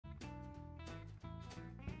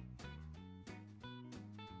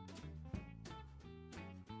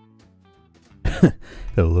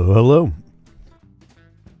Hello, hello.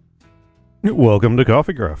 Welcome to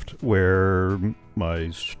CoffeeCraft, where my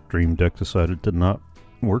stream deck decided to not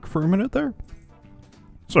work for a minute there.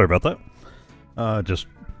 Sorry about that. Just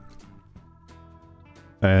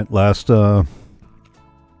at last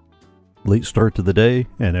late start to the day,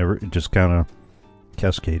 and it just kind of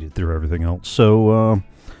cascaded through everything else. So,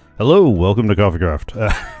 hello, welcome to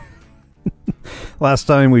CoffeeCraft. Last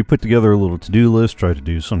time we put together a little to-do list, tried to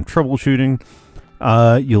do some troubleshooting.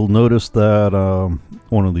 You'll notice that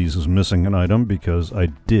one of these is missing an item because I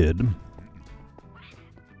did.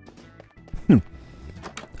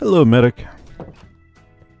 Hello, medic.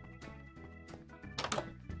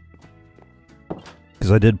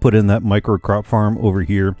 Because I did put in that micro crop farm over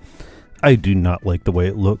here. I do not like the way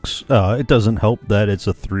it looks. It doesn't help that it's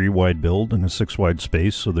a 3-wide build in a 6-wide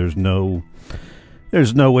space, so there's no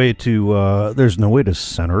way to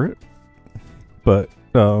center it. But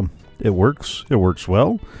it works. It works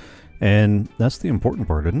well, and that's the important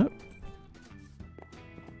part, isn't it?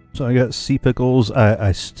 So I got sea pickles.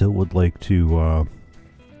 I still would like to.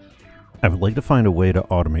 I would like to find a way to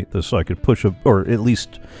automate this so I could push or at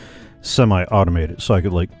least semi-automate it, so I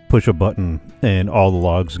could like push a button and all the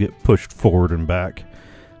logs get pushed forward and back,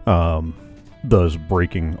 thus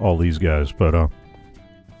breaking all these guys. But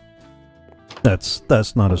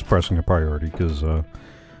that's not as pressing a priority because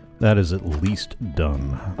that is at least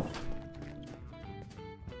done.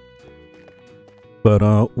 But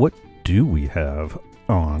what do we have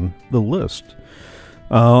on the list?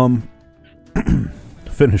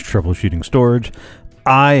 Finished troubleshooting storage.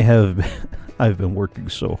 I've been working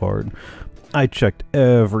so hard. I checked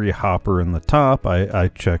every hopper in the top.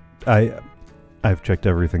 I've checked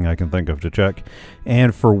everything I can think of to check,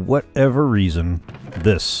 and for whatever reason,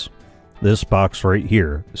 this box right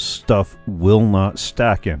here, stuff will not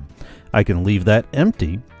stack in. I can leave that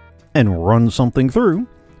empty and run something through,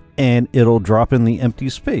 and it'll drop in the empty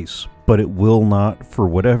space, but it will not, for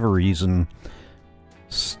whatever reason,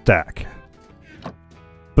 stack.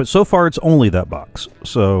 But so far, it's only that box,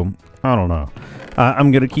 so I don't know.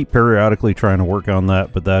 I'm going to keep periodically trying to work on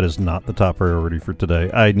that, but that is not the top priority for today.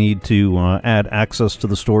 I need to add access to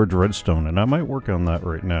the storage redstone, and I might work on that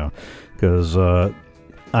right now, because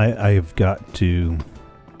I've got to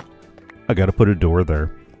put a door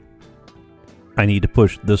there. I need to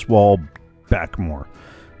push this wall back more,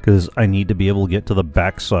 because I need to be able to get to the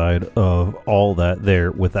backside of all that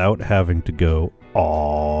there without having to go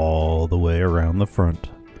all the way around the front.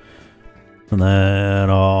 And then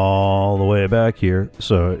all the way back here.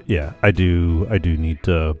 So yeah, I do need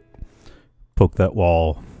to poke that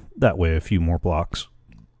wall that way a few more blocks.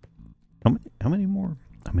 How many more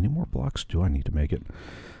blocks do I need to make it?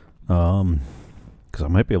 Because I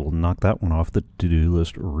might be able to knock that one off the to-do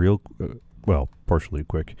list real well, partially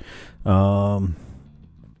quick. I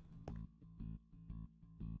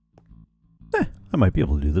might be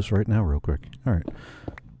able to do this right now real quick. All right.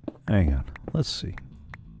 Hang on. Let's see.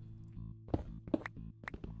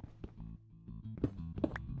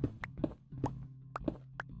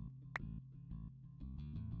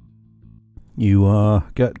 You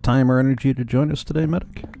got time or energy to join us today,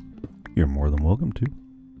 medic? You're more than welcome to.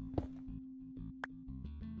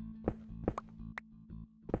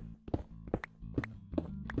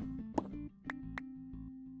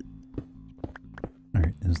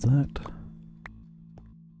 Alright, is that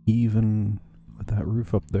even with that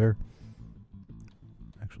roof up there?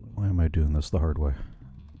 Actually, why am I doing this the hard way?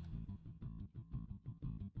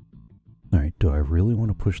 Alright, do I really want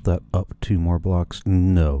to push that up 2 more blocks?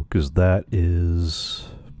 No, because that is...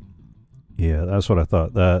 Yeah, that's what I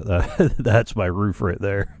thought. That's my roof right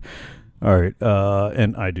there. Alright,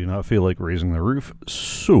 and I do not feel like raising the roof,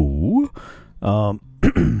 so...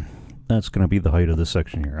 that's going to be the height of this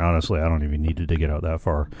section here. Honestly, I don't even need to dig it out that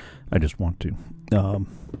far. I just want to.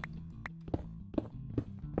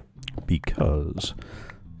 Because...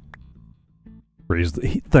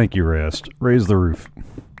 Thank you, Rast. Raise the roof.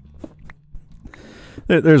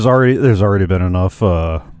 There's already been enough,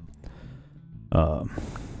 I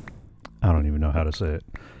don't even know how to say it.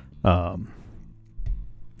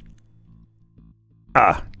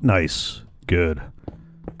 Nice. Good.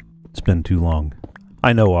 It's been too long.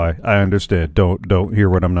 I know why. I understand. Don't hear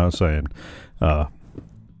what I'm not saying.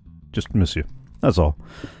 Just miss you. That's all.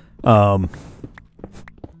 On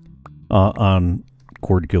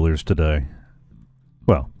Cord Killers today.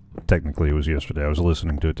 Well, technically it was yesterday. I was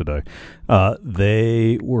listening to it today.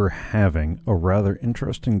 They were having a rather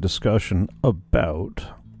interesting discussion about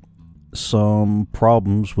some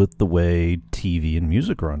problems with the way TV and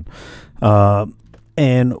music run.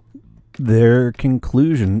 And their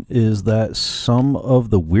conclusion is that some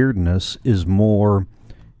of the weirdness is more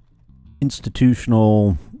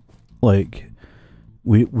institutional, like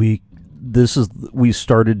we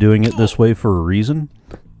started doing it this way for a reason,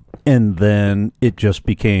 and then it just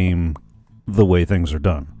became the way things are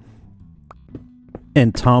done.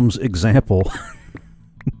 And Tom's example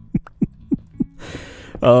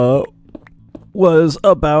was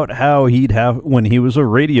about how when he was a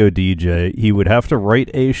radio DJ, he would have to write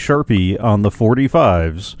a Sharpie on the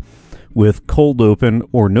 45s with cold open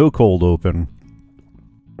or no cold open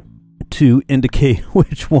to indicate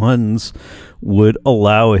which ones would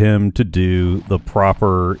allow him to do the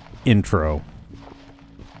proper intro.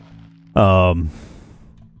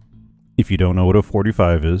 If you don't know what a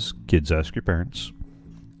 45 is, kids, ask your parents.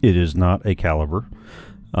 It is not a caliber.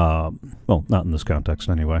 Well, not in this context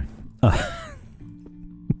anyway.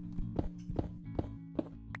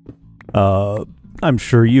 I'm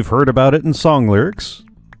sure you've heard about it in song lyrics.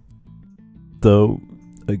 Though,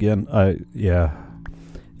 again, yeah.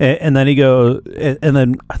 And then he goes, and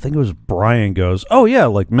then I think it was Brian goes, oh yeah,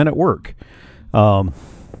 like Men at Work.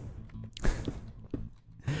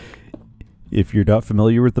 If you're not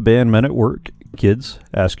familiar with the band Men at Work, kids,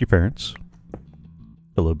 ask your parents.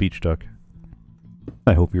 Hello, Beach Duck.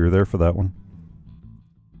 I hope you were there for that one.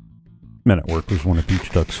 Men at Work was one of Beach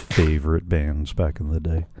Duck's favorite bands back in the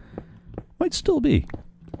day. Might still be.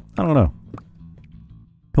 I don't know.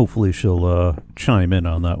 Hopefully she'll chime in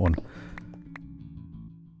on that one.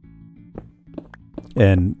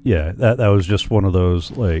 And yeah, that was just one of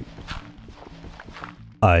those, like,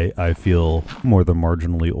 I feel more than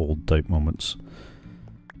marginally old type moments.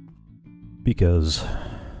 Because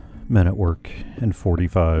Men at Work and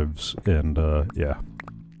 45s and yeah.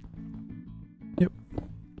 Yep.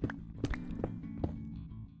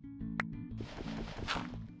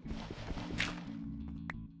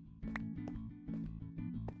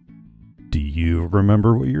 Do you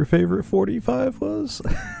remember what your favorite 45 was?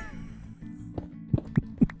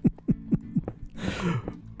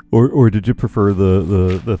 Or did you prefer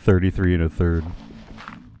the 33 and a third?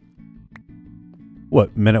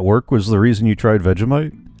 What, Men at Work was the reason you tried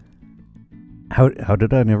Vegemite? How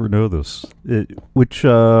did I never know this? Which is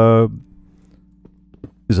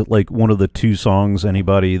it like one of the two songs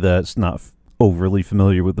anybody that's not overly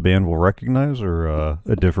familiar with the band will recognize, or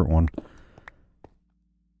a different one?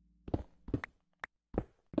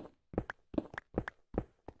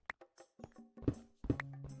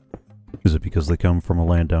 Is it because they come from a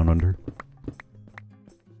land down under?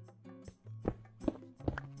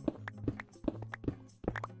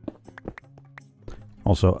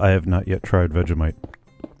 Also, I have not yet tried Vegemite.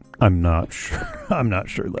 I'm not sure. I'm not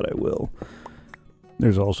sure that I will.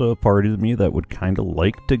 There's also a part of me that would kind of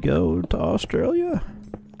like to go to Australia.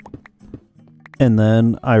 And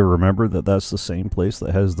then I remember that that's the same place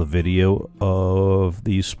that has the video of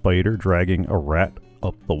the spider dragging a rat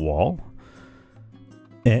up the wall.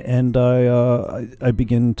 And I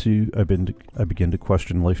begin to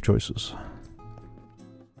question life choices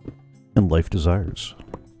and life desires.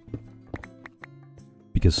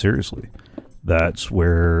 Because seriously, that's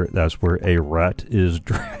where a rat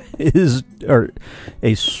or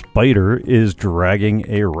a spider is dragging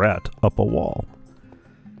a rat up a wall.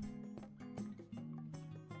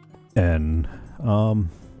 And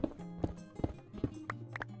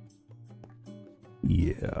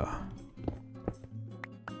yeah.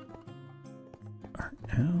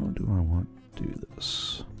 How do I want to do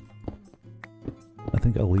this? I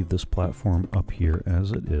think I'll leave this platform up here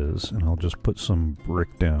as it is, and I'll just put some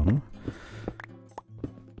brick down.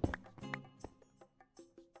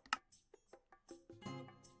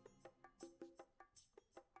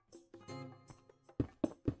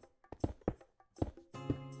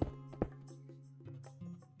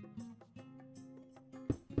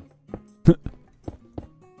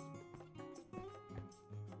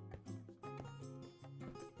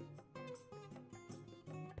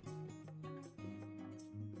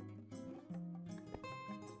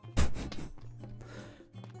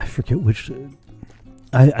 I forget which.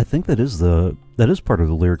 I think that is part of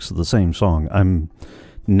the lyrics of the same song.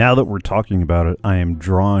 Now that we're talking about it, I am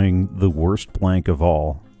drawing the worst blank of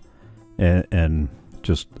all, and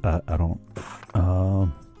just I don't.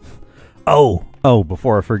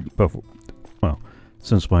 Before I forget, well,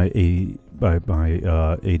 since my 80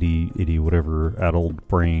 whatever adult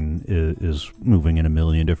brain is moving in a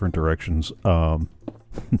million different directions.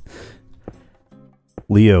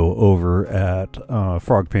 Leo over at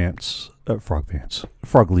Frog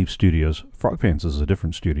Leap Studios. Frog Pants is a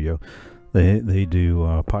different studio. They do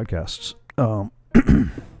podcasts.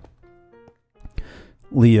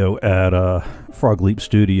 Leo at Frog Leap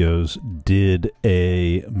Studios did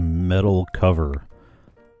a metal cover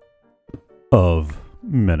of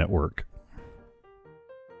Men at Work,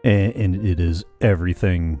 and it is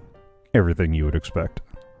everything you would expect.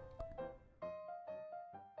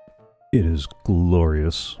 It is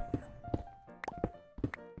glorious.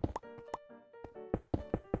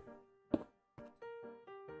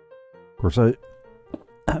 Of course, that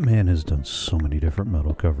man has done so many different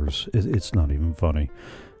metal covers. It's not even funny.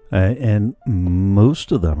 And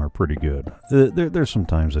most of them are pretty good. There's some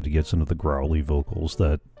times that he gets into the growly vocals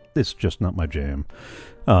that it's just not my jam.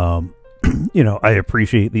 You know, I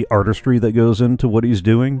appreciate the artistry that goes into what he's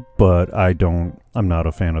doing, but I'm not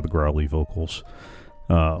a fan of the growly vocals.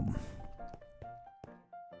 But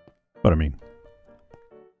I mean,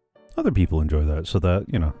 other people enjoy that, so that,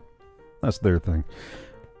 you know, that's their thing.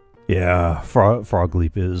 Yeah, Frog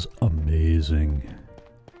Leap is amazing.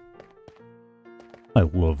 I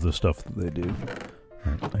love the stuff that they do.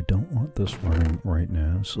 Alright, I don't want this running right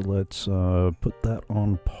now, so let's put that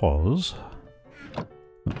on pause.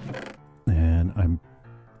 And I'm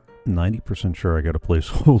 90% sure I got a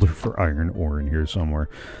placeholder for iron ore in here somewhere.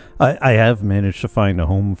 I have managed to find a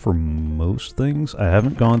home for most things. I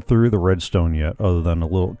haven't gone through the redstone yet, other than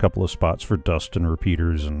a couple of spots for dust and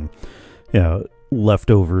repeaters and, you know,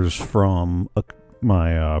 leftovers from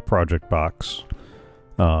my project box.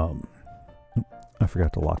 I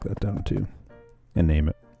forgot to lock that down too and name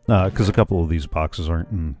it, because a couple of these boxes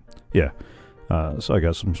aren't in. Yeah, so I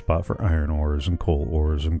got some spot for iron ores and coal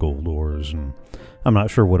ores and gold ores, and I'm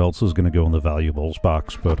not sure what else is going to go in the valuables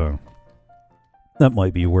box, but that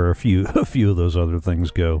might be where a few of those other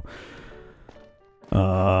things go.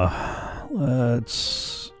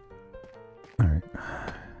 Let's. All right.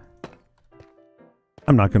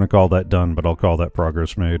 I'm not going to call that done, but I'll call that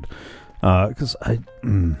progress made. Because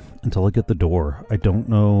until I get the door, I don't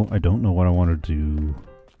know what I want to do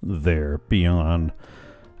there beyond.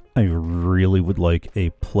 I really would like a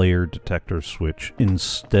player detector switch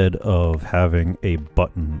instead of having a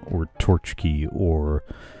button or torch key or,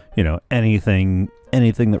 you know, anything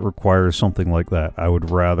that requires something like that. I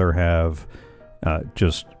would rather have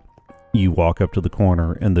just you walk up to the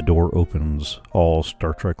corner and the door opens, all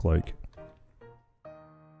Star Trek like.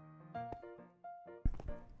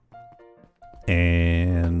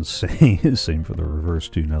 And same for the reverse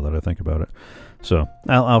too, now that I think about it. So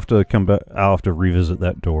I'll have to come back. I'll have to revisit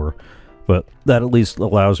that door, but that at least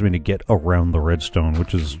allows me to get around the redstone,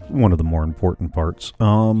 which is one of the more important parts.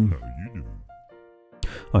 Oh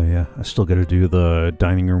yeah, I still got to do the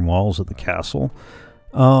dining room walls at the castle.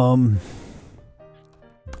 I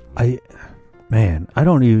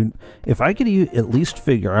don't even. If I could at least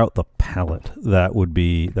figure out the palette, that would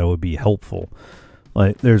be helpful.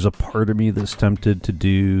 Like, there's a part of me that's tempted to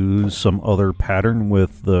do some other pattern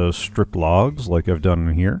with the stripped logs, like I've done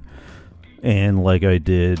in here, and like I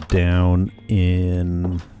did down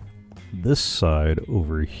in this side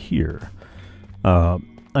over here.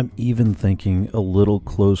 I'm even thinking a little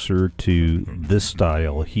closer to this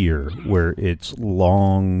style here, where it's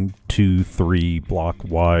long 2-3 block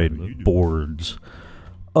wide boards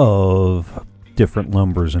of different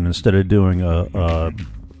lumbers, and instead of doing a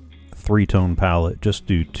 3-tone palette, just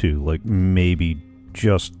do 2, like maybe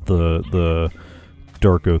just the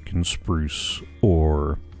dark oak and spruce,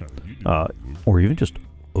 or even just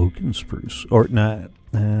oak and spruce, or no,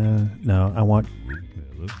 I want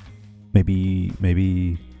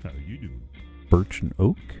maybe birch and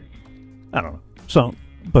oak. I don't know,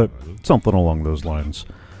 but something along those lines.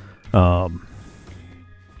 So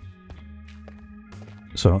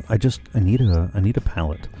I need a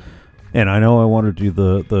palette. And I know I want to do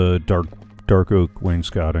the dark oak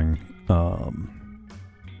wainscoting. I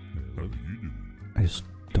just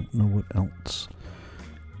don't know what else.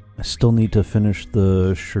 I still need to finish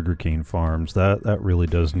the sugarcane farms. That really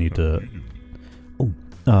does need to. Oh,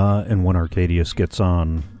 and when Arcaidius gets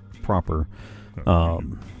on proper,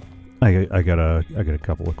 I got a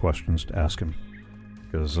couple of questions to ask him,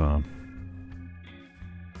 because I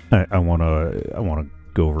want to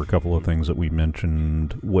go over a couple of things that we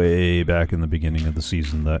mentioned way back in the beginning of the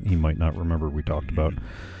season that he might not remember we talked about.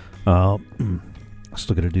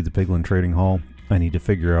 Still got to do the Piglin Trading Hall. I need to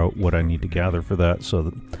figure out what I need to gather for that,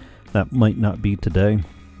 so that might not be today.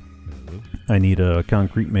 I need a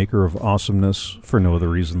concrete maker of awesomeness for no other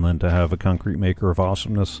reason than to have a concrete maker of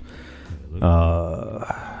awesomeness. The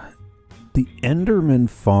Enderman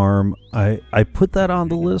farm, I put that on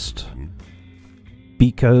the list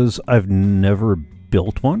because I've never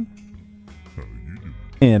built one,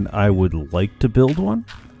 and I would like to build one.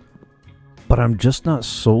 but I'm just not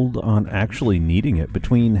sold on actually needing it.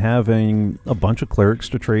 Between having a bunch of clerics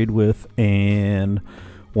to trade with, and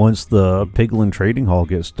once the Piglin Trading Hall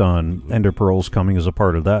gets done, Ender Pearls coming as a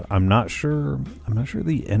part of that, I'm not sure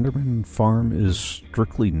the Enderman farm is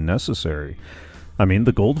strictly necessary. I mean,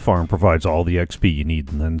 the gold farm provides all the XP you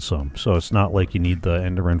need and then some, so it's not like you need the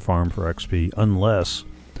Enderman farm for XP, unless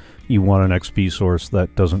you want an XP source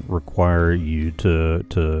that doesn't require you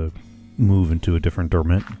to move into a different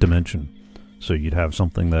dimension. So you'd have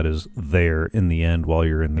something that is there in the end while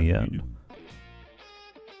you're in the end.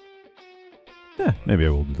 Yeah, maybe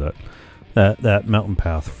I will do that. That mountain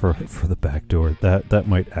path for the back door, that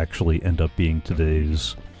might actually end up being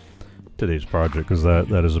today's project, because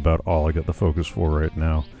that is about all I got the focus for right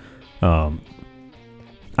now.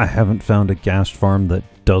 I haven't found a ghast farm that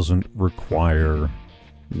doesn't require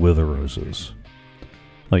wither roses.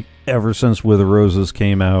 Like, ever since wither roses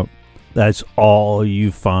came out, that's all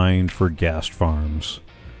you find for ghast farms.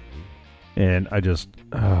 And I just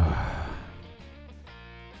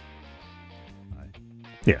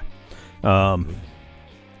yeah. I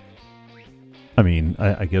mean,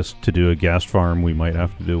 I guess to do a ghast farm, we might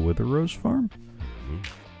have to do a wither rose farm.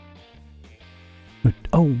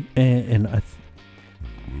 Oh, and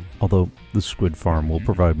although the squid farm will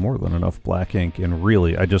provide more than enough black ink, and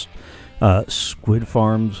really, squid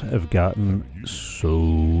farms have gotten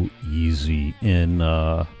so easy in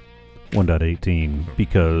 1.18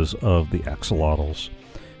 because of the axolotls.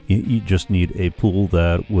 You just need a pool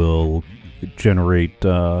that will generate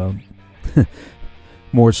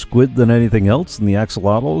more squid than anything else, and the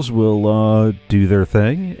axolotls will do their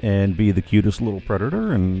thing and be the cutest little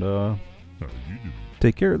predator and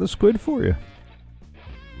take care of the squid for you.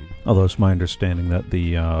 Although it's my understanding that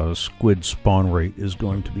the squid spawn rate is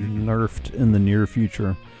going to be nerfed in the near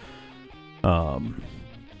future. Oh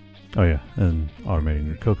yeah, and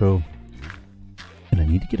automating the cocoa. And I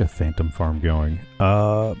need to get a phantom farm going.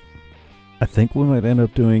 I think we might end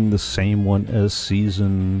up doing the same one as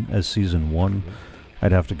season 1.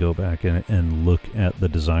 I'd have to go back and look at the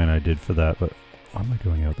design I did for that, but why am I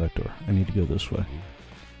going out that door? I need to go this way.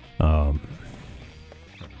 And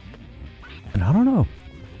I don't know.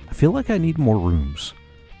 I feel like I need more rooms.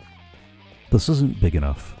 This isn't big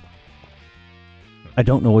enough. I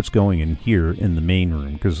don't know what's going in here in the main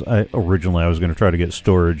room, because originally I was going to try to get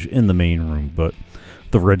storage in the main room, but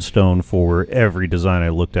the redstone for every design I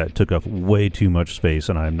looked at took up way too much space,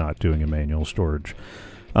 and I'm not doing a manual storage.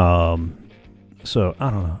 So I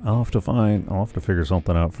don't know. I'll have to figure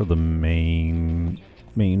something out for the main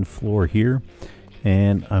floor here,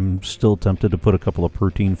 and I'm still tempted to put a couple of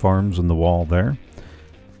protein farms in the wall there.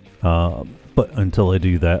 But until I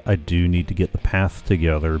do that, I do need to get the path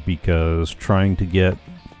together, because trying to get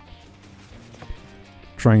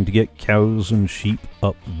cows and sheep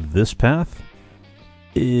up this path,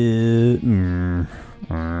 that's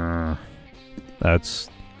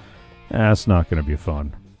not going to be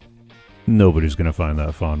fun. Nobody's going to find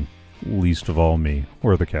that fun, least of all me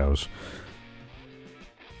or the cows.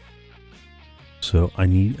 So I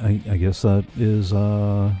guess that is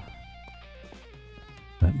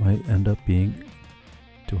that might end up being...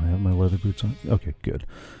 Do I have my leather boots on? Okay, good.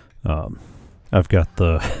 I've got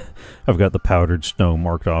the powdered snow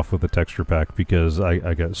marked off with a texture pack, because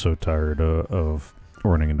I got so tired of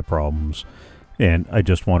running into problems, and I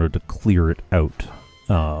just wanted to clear it out.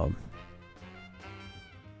 And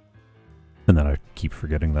then I keep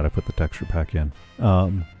forgetting that I put the texture pack in.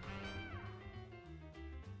 I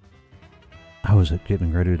was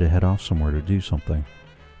getting ready to head off somewhere to do something,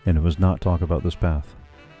 and it was not talk about this path.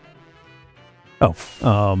 Oh,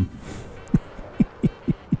 oh,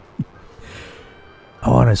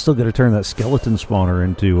 and I still got to turn that skeleton spawner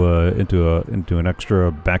into an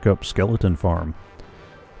extra backup skeleton farm.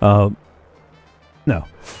 No,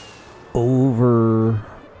 over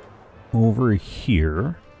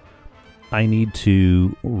here, I need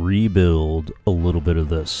to rebuild a little bit of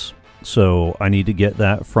this. So I need to get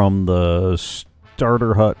that from the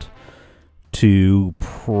starter hut to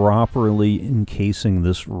properly encasing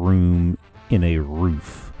this room in a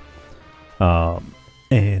roof.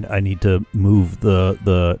 And I need to move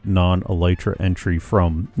the non-elytra entry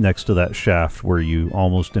from next to that shaft, where you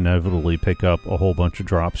almost inevitably pick up a whole bunch of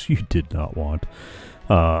drops you did not want,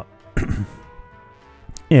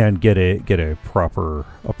 and get a proper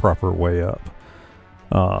way up.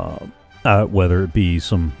 Whether it be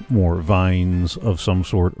some more vines of some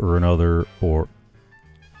sort or another, or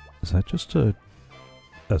is that just a...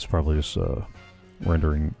 That's probably just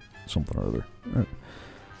rendering something or other. Right.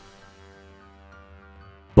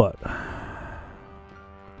 But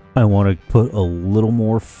I want to put a little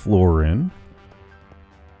more floor in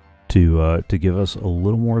to give us a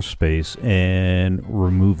little more space and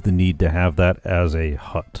remove the need to have that as a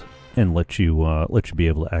hut and let you be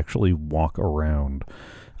able to actually walk around.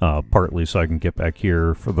 Partly so I can get back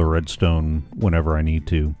here for the redstone whenever I need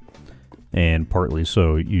to, and partly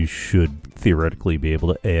so you should theoretically be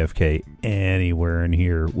able to AFK anywhere in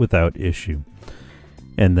here without issue.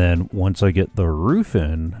 And then once I get the roof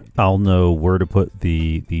in, I'll know where to put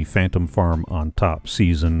the phantom farm on top,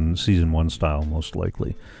 season 1 style most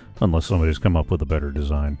likely, unless somebody's come up with a better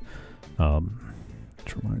design.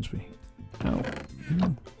 Which reminds me,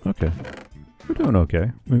 okay, we're doing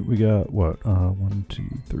okay. We got what, 1, 2,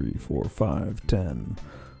 3, 4, 5, 10,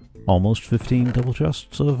 almost 15 double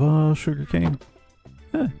chests of sugarcane.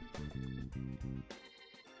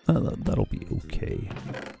 That'll be okay.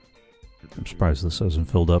 I'm surprised this hasn't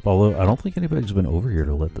filled up, although I don't think anybody's been over here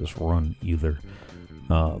to let this run either.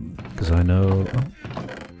 Because I know...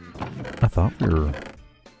 I thought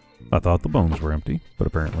the bones were empty, but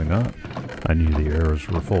apparently not. I knew the arrows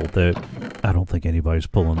were full. I don't think anybody's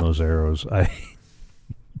pulling those arrows.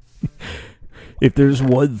 If there's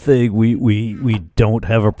one thing we don't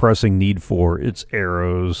have a pressing need for, it's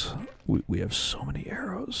arrows. We have so many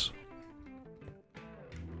arrows.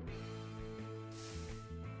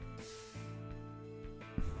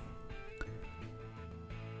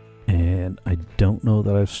 And I don't know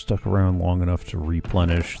that I've stuck around long enough to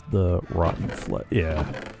replenish the rotten flesh. Yeah,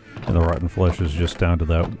 and the rotten flesh is just down to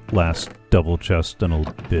that last double chest and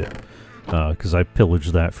a bit, because I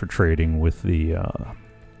pillaged that for trading with the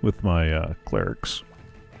with my clerics.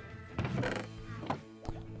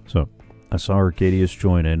 So I saw Arcaidius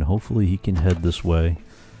join in. Hopefully he can head this way,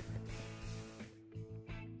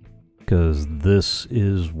 because this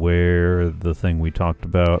is where the thing we talked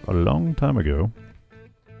about a long time ago,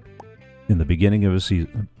 in the beginning of a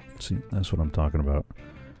season. See, that's what I'm talking about.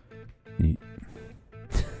 You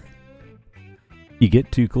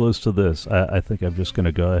get too close to this. I think I'm just going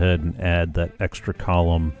to go ahead and add that extra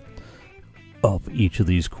column up each of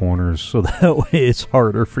these corners, so that way it's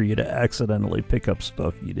harder for you to accidentally pick up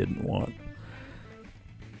stuff you didn't want.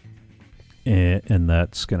 And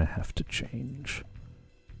that's going to have to change.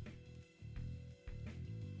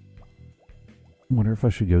 I wonder if I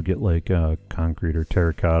should go get like concrete or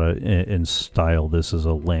terracotta and style this as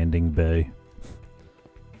a landing bay.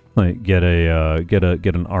 Like get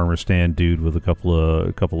an armor stand dude with a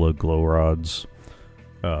couple of glow rods.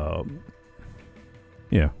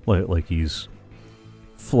 Yeah, like he's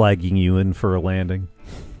flagging you in for a landing.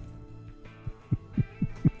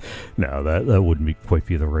 No, that wouldn't quite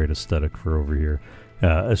be the right aesthetic for over here,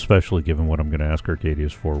 especially given what I'm going to ask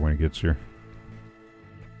Arcaidius for when he gets here.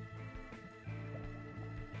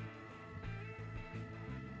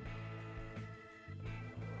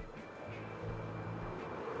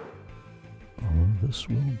 This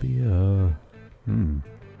will be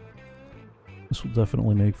this will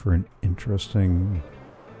definitely make for an interesting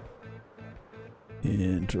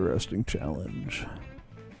challenge.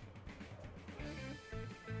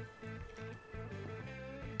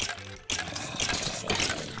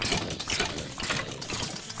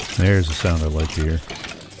 There's a sound I like to hear.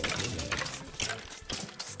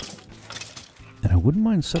 And I wouldn't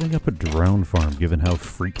mind setting up a drown farm, given how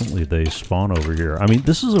frequently they spawn over here. I mean,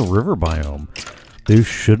 this is a river biome. There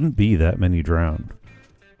shouldn't be that many drowned.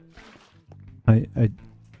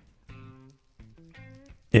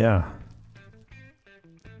 Yeah.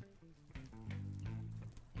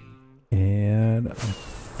 And I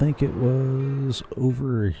think it was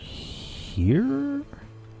over here?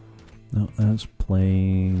 No, that's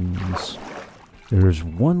plains. There's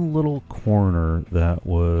one little corner that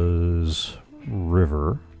was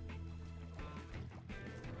river.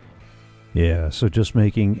 Yeah, so just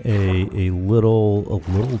making a little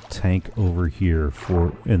tank over here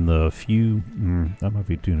for in the few. That might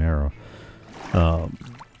be too narrow. Although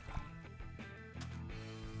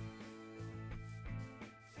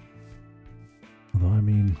I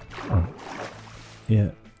mean,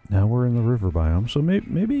 yeah. Now we're in the river biome, so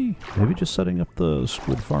maybe just setting up the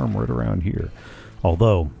squid farm right around here.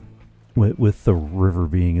 Although, with the river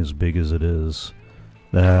being as big as it is.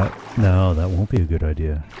 That won't be a good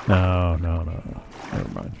idea. No. Never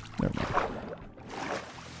mind.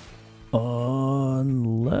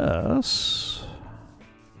 Unless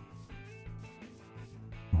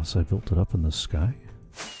I built it up in the sky.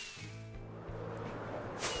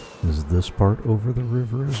 Is this part over the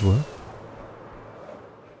river as well?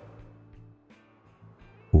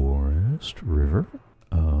 Forest, river.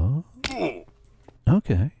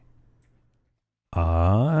 Okay.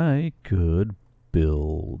 I could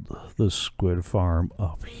build the squid farm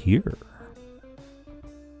up here.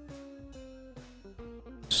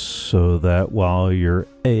 so that while you're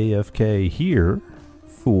AFK here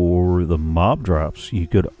for the mob drops, you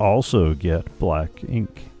could also get black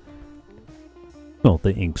ink. Well,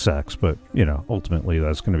 the ink sacks, but, you know, ultimately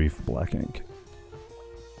that's going to be for black ink.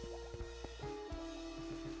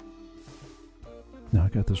 Now I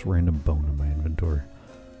got this random bone in my inventory.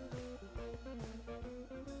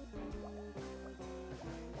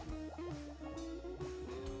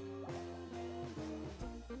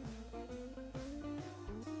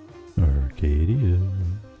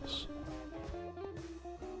 Arcaidius.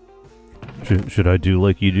 Should I do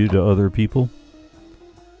like you do to other people?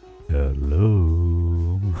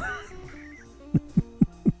 Hello.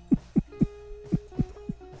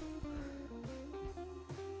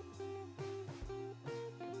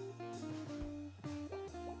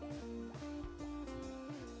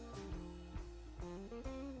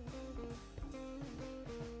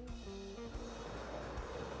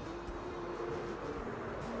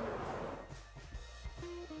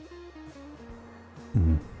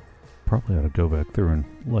 Probably ought to go back through and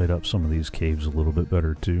light up some of these caves a little bit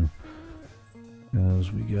better too.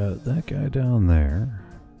 As we got that guy down there.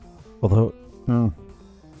 Although, I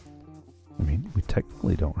mean, we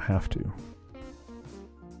technically don't have to.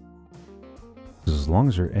 Because as long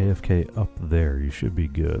as you're AFK up there, you should be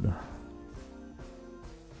good.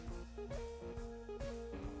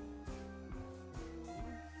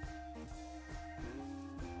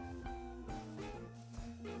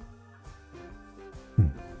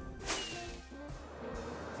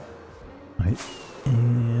 I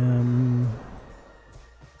am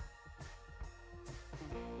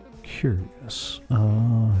curious.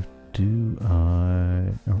 Do I...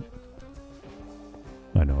 Oh.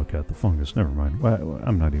 I know I got the fungus. Never mind.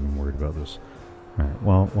 I'm not even worried about this. Alright,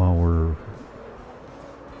 while we're...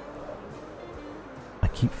 I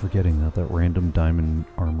keep forgetting that random diamond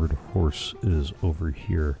armored horse is over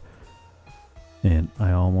here. And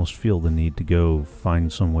I almost feel the need to go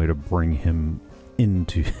find some way to bring him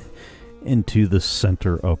into... into the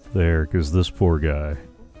center up there, because this poor guy,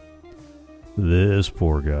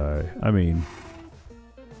 I mean,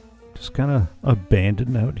 just kind of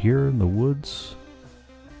abandoned out here in the woods.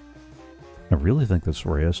 I really think that's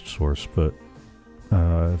Rayest source, but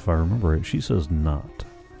if I remember right, she says not.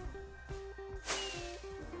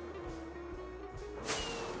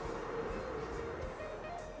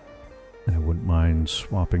 I wouldn't mind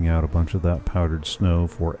swapping out a bunch of that powdered snow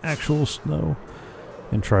for actual snow.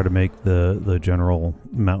 And try to make the general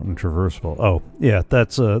mountain traversable. Oh, yeah,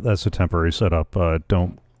 that's a temporary setup.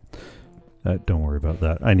 Don't worry about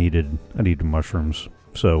that. I needed mushrooms,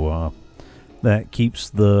 so that keeps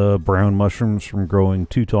the brown mushrooms from growing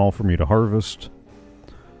too tall for me to harvest.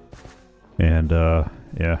 And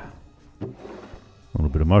yeah, a little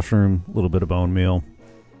bit of mushroom, a little bit of bone meal,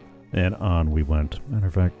 and on we went. Matter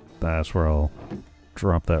of fact, that's where I'll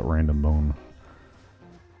drop that random bone.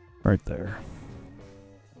 Right there.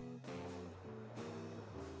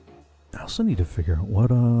 I also need to figure out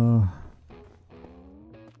what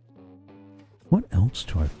else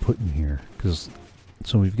do I put in here? Because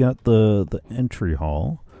so we've got the entry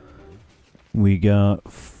hall. We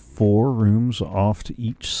got 4 rooms off to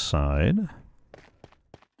each side.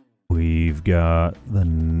 We've got the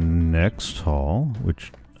next hall,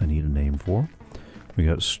 which I need a name for. We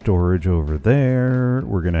got storage over there.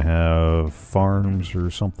 We're gonna have farms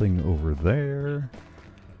or something over there.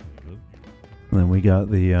 And then we got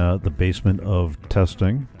the basement of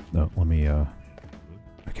testing. No, let me, I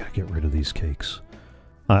gotta get rid of these cakes.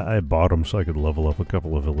 I bought them so I could level up a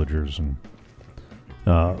couple of villagers, and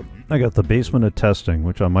I got the basement of testing,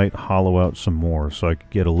 which I might hollow out some more so I could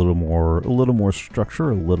get a little more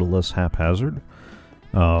structure, a little less haphazard.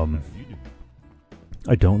 I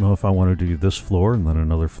don't know if I want to do this floor and then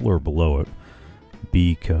another floor below it,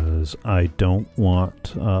 because I don't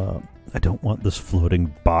want this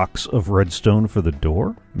floating box of redstone for the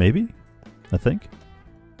door, maybe? I think?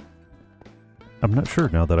 I'm not sure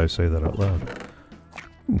now that I say that out loud.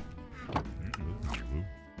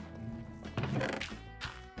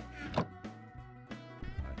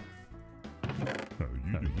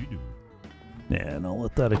 And I'll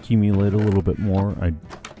let that accumulate a little bit more. I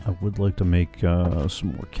would like to make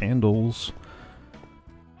some more candles.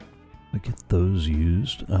 I get those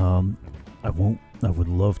used. I would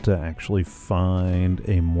love to actually find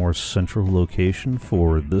a more central location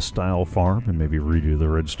for this style farm and maybe redo the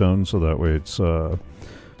redstone so that way it's the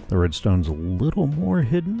redstone's a little more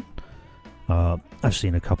hidden. I've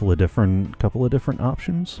seen a couple of different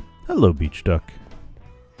options. Hello, beach duck.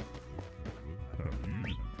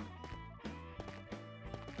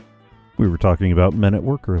 We were talking about men at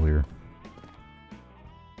work earlier.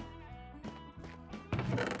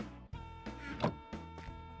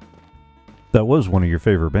 was one of your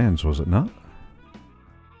favorite bands, was it not?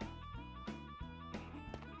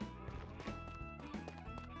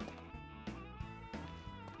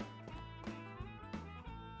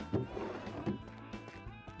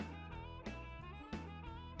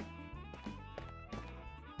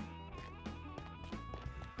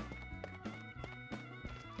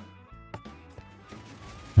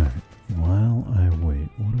 Alright, while I wait,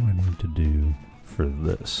 what do I need to do for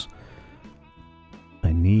this?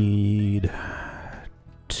 I need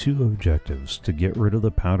 2 objectives: to get rid of the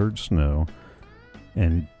powdered snow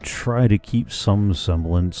and try to keep some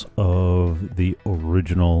semblance of the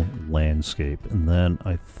original landscape. And then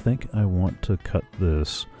I think I want to cut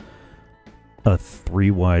this a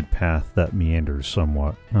 3-wide path that meanders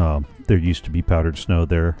somewhat. There used to be powdered snow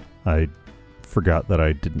there. I forgot that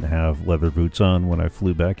I didn't have leather boots on when I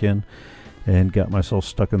flew back in and got myself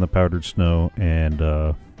stuck in the powdered snow,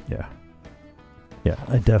 and yeah,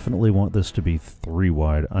 I definitely want this to be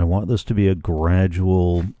 3-wide. I want this to be a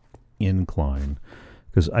gradual incline,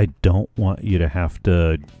 because I don't want you to have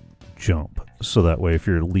to jump. So that way, if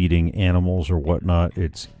you're leading animals or whatnot,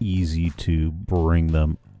 it's easy to bring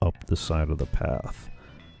them up the side of the path.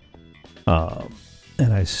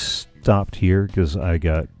 And I stopped here because I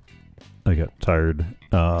got tired.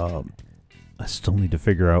 I still need to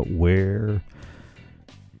figure out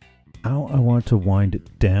how I want to wind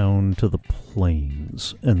it down to the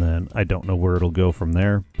plains, and then I don't know where it'll go from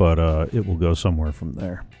there, but it will go somewhere from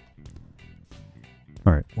there.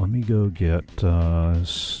 Alright, let me go get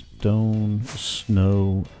stone,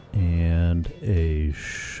 snow, and a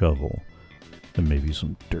shovel, and maybe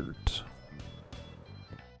some dirt.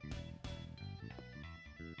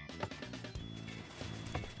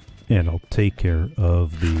 And I'll take care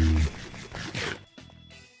of the...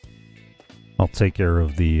 oh,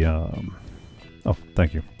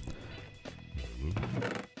 thank you.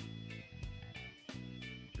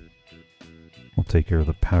 I'll take care of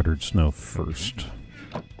the powdered snow first.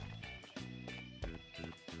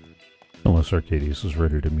 Unless Arcaidius is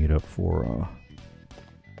ready to meet up for,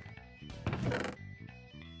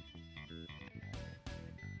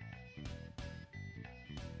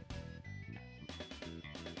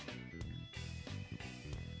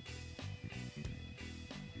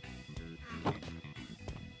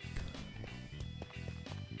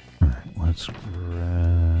 let's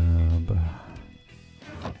grab...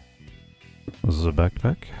 this is a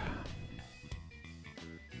backpack.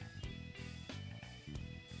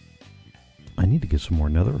 I need to get some more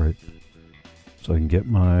netherite so I can get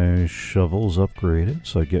my shovels upgraded,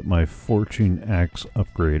 so I get my fortune axe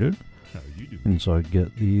upgraded, and so I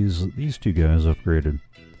get these 2 guys upgraded.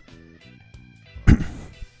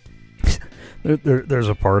 There's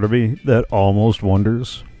a part of me that almost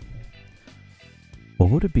wonders,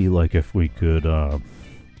 what would it be like if we could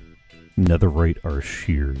netherite our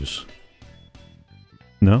shears?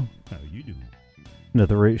 No? How you doing?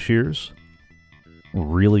 Netherite shears?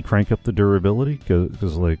 Really crank up the durability?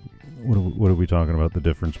 Because like, what are we talking about? The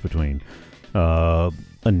difference between a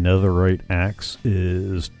netherite axe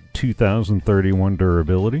is 2031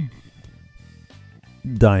 durability.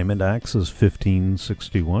 Diamond axe is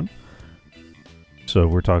 1561. So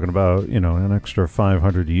we're talking about, you know, an extra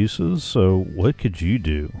 500 uses. So what could you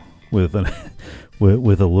do with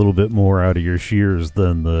with a little bit more out of your shears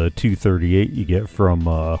than the 238 you get from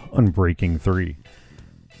Unbreaking 3?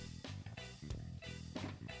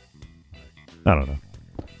 I don't know.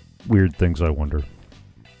 Weird things I wonder.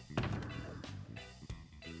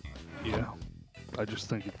 Yeah, I just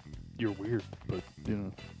think you're weird, but, you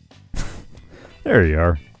know. There you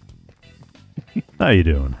are. How you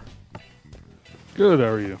doing? Good, how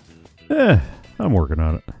are you? I'm working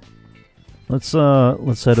on it. Let's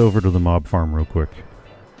head over to the mob farm real quick.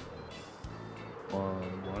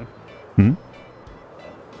 Why?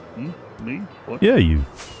 Me? What? Yeah, you.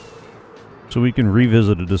 So we can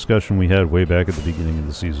revisit a discussion we had way back at the beginning of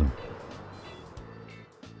the season.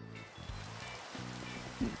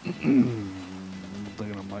 I'm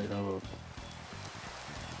thinking I might have a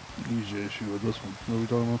easy issue with this one. What are we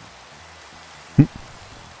talking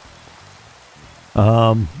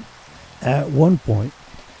about? At one point,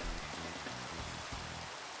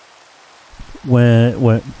 when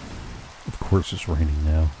of course it's raining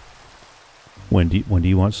now. When do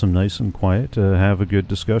you want some nice and quiet to have a good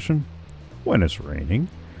discussion? When it's raining.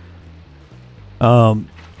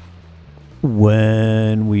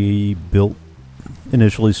 When we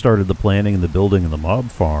initially started the planning and the building of the mob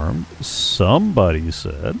farm, somebody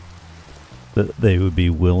said that they would be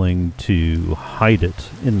willing to hide it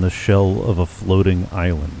in the shell of a floating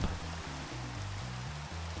island.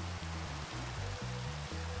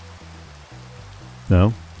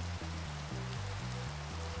 No?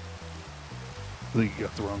 I think you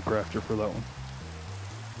got the wrong crafter for that one.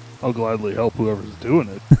 I'll gladly help whoever's doing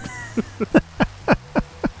it.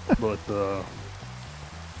 But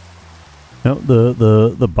no,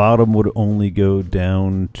 the bottom would only go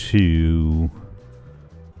down to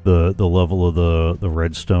the level of the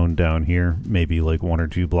redstone down here, maybe like 1 or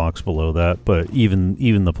 2 blocks below that. But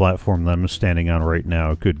even the platform that I'm standing on right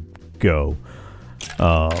now could go.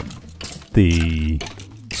 The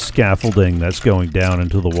scaffolding that's going down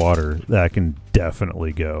into the water, that can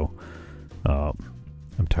definitely go.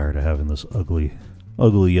 I'm tired of having this ugly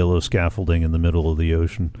yellow scaffolding in the middle of the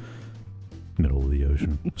ocean. Middle of the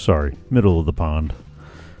ocean. Sorry, middle of the pond.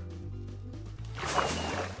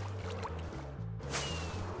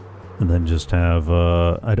 And then just have,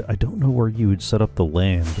 I don't know where you would set up the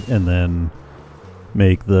land, and then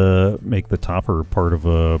make the topper part of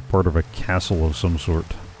a castle of some sort.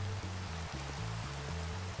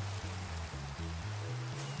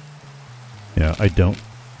 Yeah, I don't.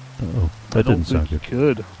 Uh-oh, that didn't sound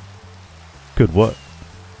good. Could what?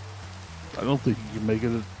 I don't think you can make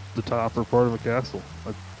it the top or part of a castle.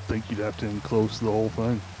 I think you'd have to enclose the whole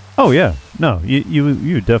thing. Oh yeah, no,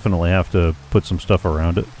 you definitely have to put some stuff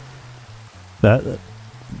around it.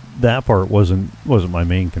 That part wasn't my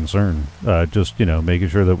main concern. Just making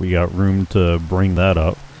sure that we got room to bring that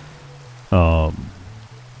up. And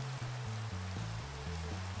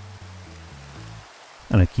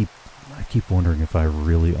I keep wondering if I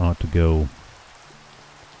really ought to go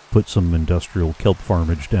put some industrial kelp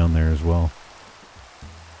farmage down there as well.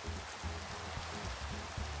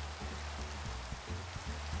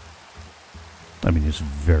 I mean, it's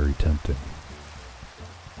very tempting.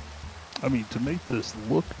 I mean, to make this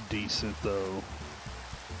look decent, though,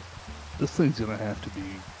 this thing's going to have to be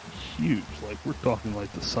huge. Like, we're talking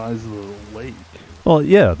like the size of the lake. Well,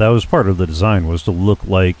 yeah, that was part of the design, was to look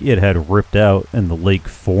like it had ripped out and the lake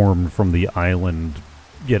formed from the island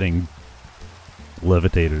getting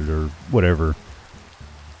levitated or whatever.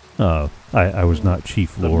 I was not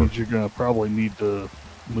chief lore. That means you're going to probably need to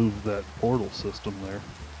move that portal system there.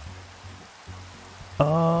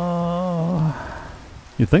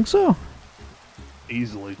 You think so?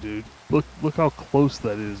 Easily, dude. Look how close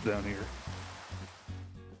that is down here.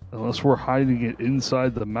 Unless we're hiding it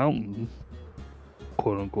inside the mountain,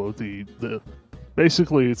 quote unquote,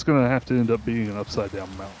 basically it's gonna have to end up being an upside down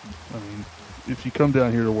mountain. I mean, if you come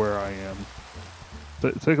down here to where I am,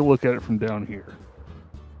 take a look at it from down here.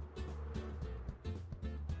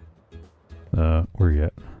 Where you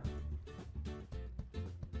at?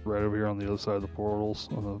 Right over here on the other side of the portals,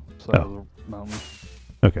 on the side of the mountain.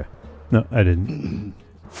 Okay. No, I didn't.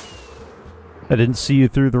 I didn't see you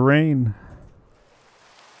through the rain.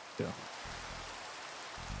 Yeah.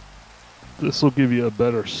 This will give you a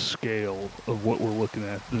better scale of what we're looking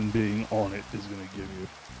at than being on it is going to give you.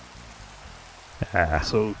 Ah.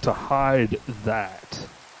 So to hide that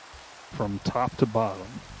from top to bottom,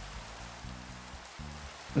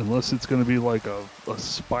 unless it's going to be like a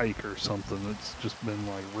spike or something that's just been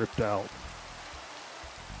like ripped out,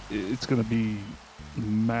 it's going to be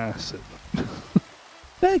massive.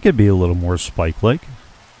 That could be a little more spike-like.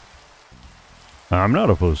 I'm not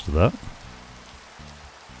opposed to that.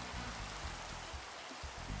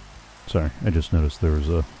 Sorry, I just noticed there was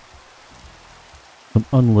some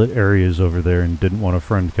unlit areas over there and didn't want a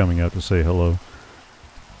friend coming out to say hello.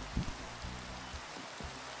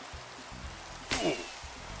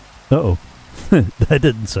 Uh-oh. That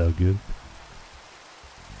didn't sound good.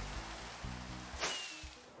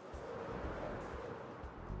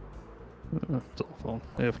 Telephone.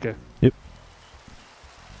 AFK. Yep.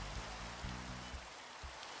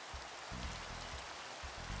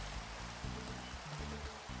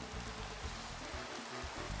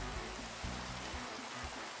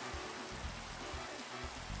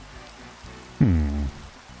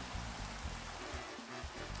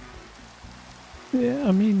 Yeah,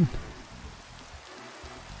 I mean,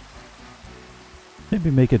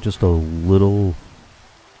 maybe make it just a little,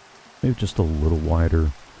 maybe just a little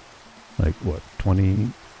wider. Like, what,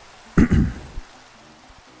 20?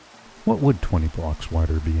 What would 20 blocks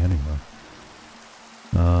wider be anyway?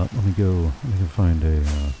 Let me go find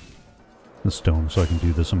the stone so I can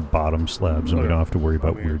do this in bottom slabs and we don't have to worry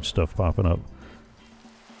about weird stuff popping up.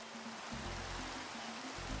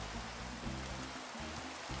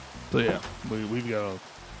 So yeah, we've got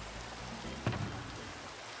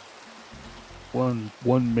one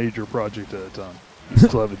major project at a time. We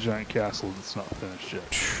still have a giant castle that's not finished yet.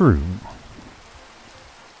 True.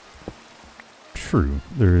 True.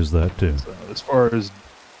 There is that too. So as far as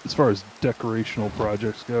decorational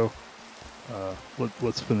projects go,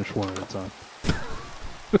 let's finish one at a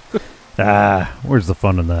time. Where's the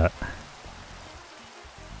fun in that?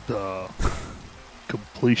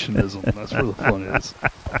 completionism. That's where the fun is.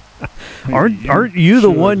 Aren't you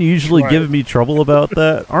the one usually giving me trouble about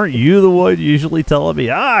that? Aren't you the one usually telling me,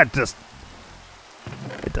 it doesn't.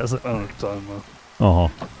 I don't know what you're talking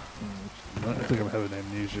about. I think I'm having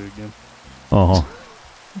amnesia again.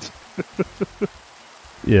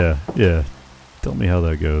 Yeah. Tell me how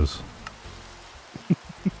that goes.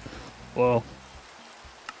 Well,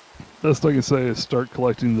 best I can say is start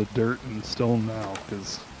collecting the dirt and stone now,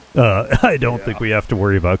 because I don't think we have to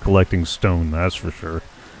worry about collecting stone, that's for sure.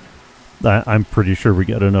 I'm pretty sure we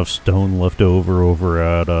got enough stone left over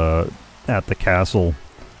at the castle,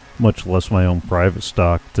 much less my own private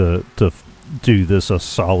stock, to do this a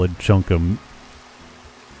solid chunk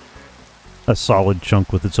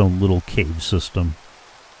with its own little cave system.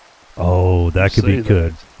 Oh, that could be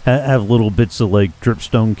good. Have little bits of like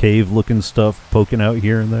dripstone cave looking stuff poking out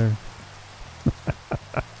here and there.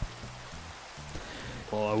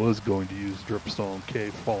 Well, I was going to use dripstone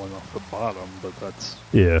cave falling off the bottom, but that's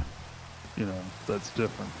that's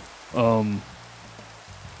different.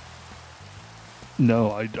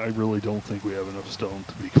 No, I really don't think we have enough stone,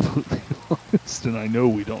 to be completely honest, and I know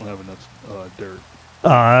we don't have enough dirt.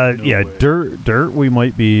 Way. dirt we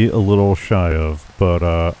might be a little shy of, but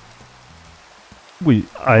I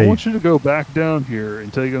want you to go back down here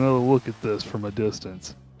and take another look at this from a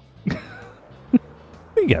distance.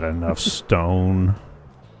 We got enough stone.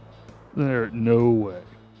 No way.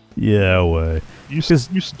 Yeah, way. You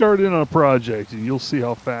start in on a project and you'll see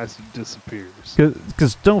how fast it disappears.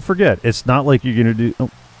 Because don't forget, it's not like you're gonna do. Oh,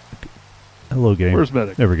 hello, game. Where's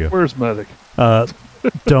medic? There we go. Where's medic?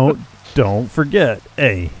 Don't forget,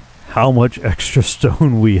 A, how much extra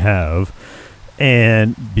stone we have,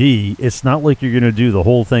 and B, it's not like you're gonna do the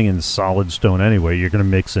whole thing in solid stone anyway. You're gonna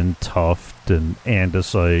mix in tuft and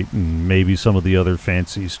andesite and maybe some of the other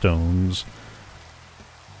fancy stones.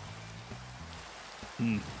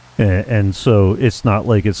 And so it's not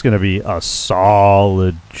like it's going to be a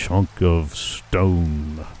solid chunk of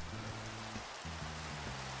stone.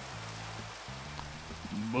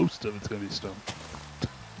 Most of it's going to be stone.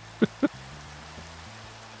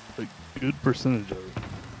 A good percentage of it.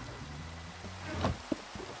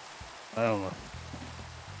 I don't know.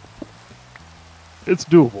 It's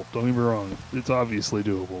doable. Don't get me wrong. It's obviously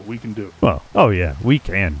doable. We can do it. Well, oh yeah, we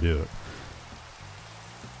can do it.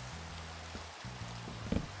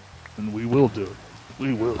 And we will do it.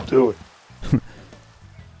 We will do it.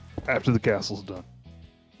 After the castle's done.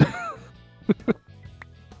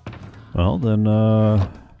 Well, then,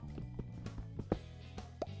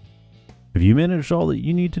 have you managed all that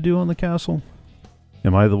you need to do on the castle?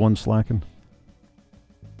 Am I the one slacking?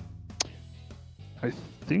 I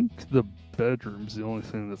think the bedroom's the only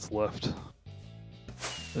thing that's left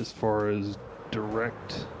as far as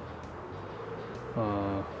direct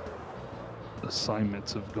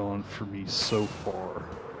assignments have gone for me so far.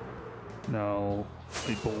 Now,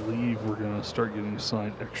 I believe we're going to start getting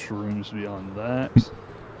assigned extra rooms beyond that.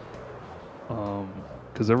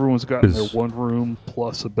 Because everyone's gotten their one room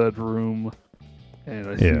plus a bedroom. And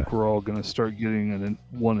I think we're all going to start getting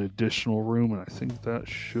one additional room. And I think that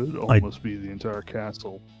should almost be the entire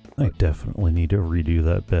castle. I definitely need to redo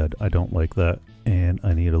that bed. I don't like that. And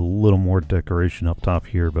I need a little more decoration up top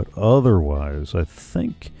here. But otherwise, I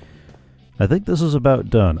think this is about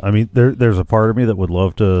done. I mean, there's a part of me that would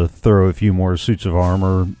love to throw a few more suits of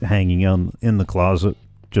armor hanging in the closet,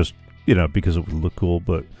 just because it would look cool.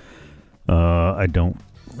 But I don't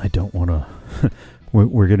want to.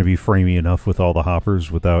 We're going to be framey enough with all the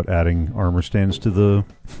hoppers without adding armor stands to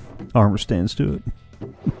it.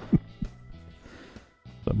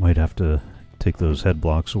 I might have to take those head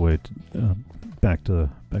blocks away back to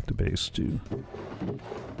base too.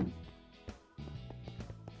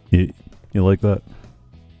 You like that?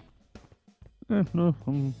 No.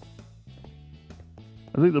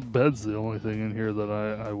 I think the bed's the only thing in here that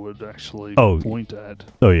I would actually point at.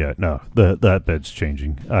 Oh yeah, no, that bed's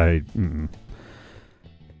changing.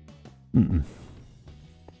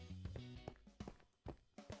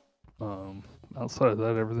 Outside of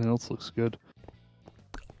that, everything else looks good.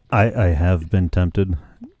 I have been tempted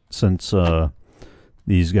since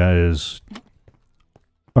these guys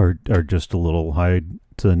are just a little high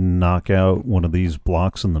to knock out one of these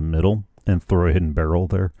blocks in the middle and throw a hidden barrel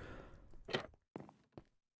there.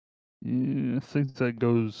 Yeah, I think that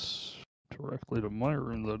goes directly to my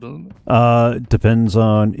room, though, doesn't it? Depends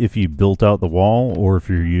on if you built out the wall or if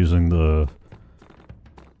you're using the...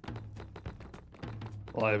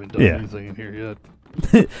 Well, I haven't done anything in here yet.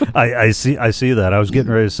 I see that. I was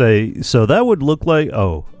getting ready to say, so that would look like...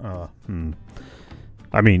 I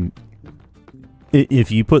mean,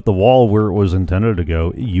 if you put the wall where it was intended to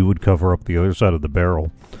go, you would cover up the other side of the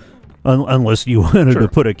barrel. Unless you wanted to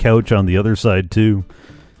put a couch on the other side too.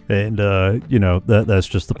 And, you know, that's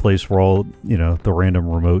just the place where all, you know, the random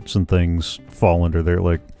remotes and things fall under there.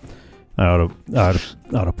 Like, I ought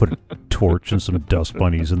to put a torch and some dust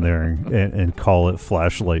bunnies in there and call it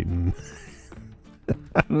flashlight. And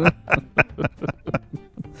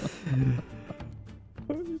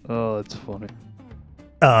oh, that's funny.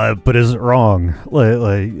 But is it wrong?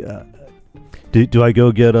 Do I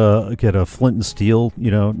go get a flint and steel?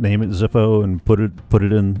 You know, name it Zippo and put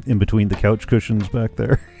it in between the couch cushions back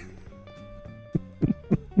there.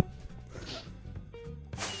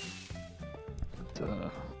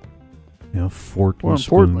 You know, fork. More and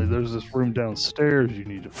importantly, spoon. there's this room downstairs you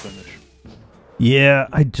need to finish. Yeah,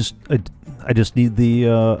 I just need the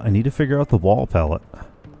I need to figure out the wall palette,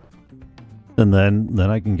 and then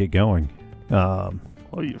I can get going. Well,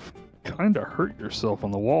 you've kind of hurt yourself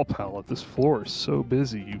on the wall palette. This floor is so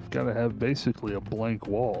busy. You've got to have basically a blank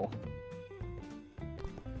wall.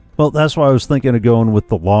 Well, that's why I was thinking of going with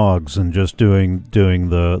the logs and just doing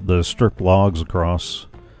the stripped logs across.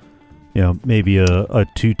 You know, maybe a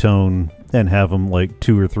two-tone and have them like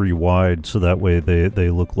 2 or 3 wide, so that way they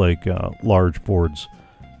look like large boards.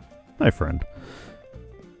 Hi, friend.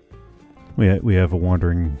 We have a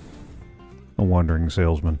wandering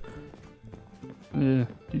salesman. Yeah,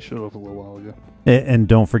 he showed up a little while ago. And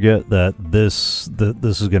don't forget that this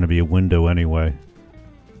is going to be a window anyway.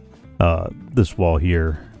 This wall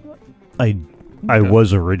here. I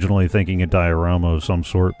was originally thinking a diorama of some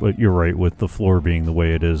sort, but you're right, with the floor being the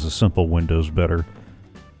way it is, a simple window's better.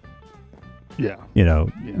 Yeah. You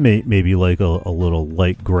know, maybe like a little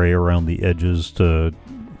light gray around the edges to,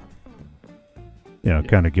 you know,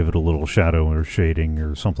 kind of give it a little shadow or shading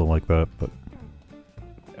or something like that. But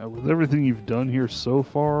yeah, with everything you've done here so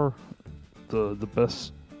far, the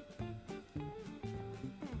best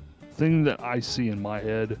thing that I see in my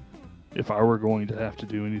head, if I were going to have to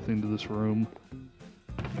do anything to this room,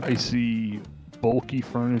 I see bulky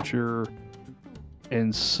furniture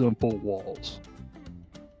and simple walls.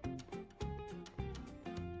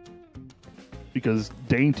 Because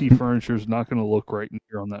dainty furniture is not going to look right in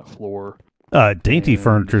here on that floor. Dainty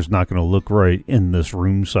furniture's not going to look right in this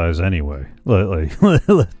room size anyway.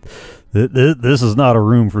 This is not a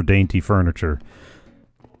room for dainty furniture.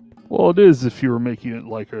 Well, it is if you were making it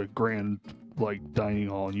like a grand, like, dining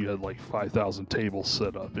hall and you had like 5,000 tables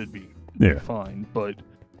set up. It'd be fine. But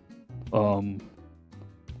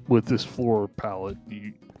with this floor palette,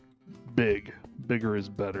 bigger is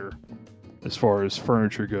better as far as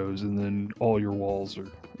furniture goes, and then all your walls are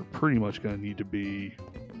pretty much going to need to be,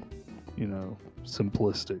 you know,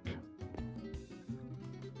 simplistic.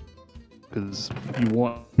 Because you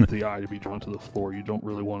want the eye to be drawn to the floor. You don't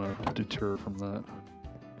really want to deter from that.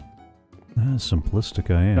 Simplistic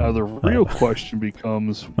I am. Now the real question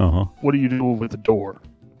becomes, what do you do with the door?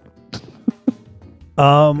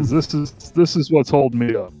 'Cause this is what's holding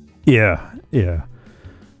me up. Yeah.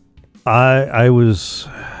 I was...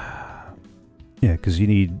 Yeah, because you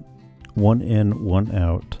need one in, one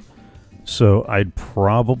out. So I'd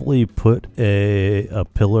probably put a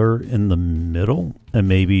pillar in the middle and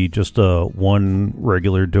maybe just one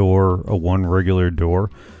regular door.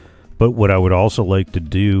 But what I would also like to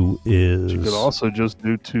do is... You could also just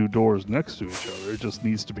do 2 doors next to each other. It just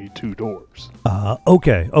needs to be 2 doors.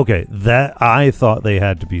 Okay. That I thought they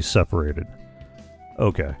had to be separated.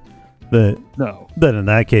 Okay. No. Then in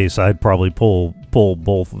that case, I'd probably pull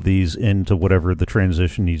both of these into whatever the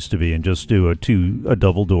transition needs to be and just do a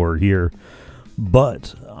double door here.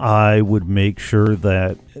 But I would make sure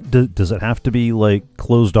that... does it have to be, like,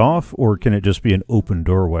 closed off, or can it just be an open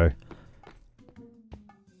doorway?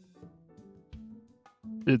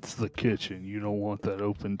 It's the kitchen. You don't want that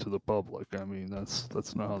open to the public. I mean, that's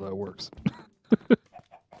not how that works.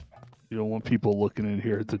 You don't want people looking in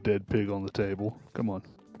here at the dead pig on the table. Come on.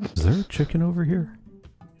 Is there a chicken over here?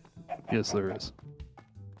 Yes, there is.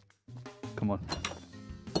 Come on.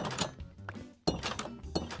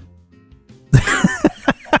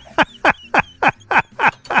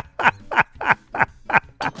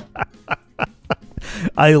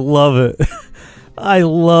 I love it. I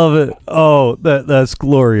love it. Oh, that's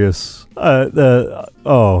glorious.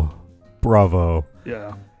 Oh, bravo.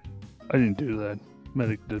 Yeah. I didn't do that.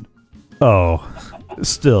 Medic did. Oh,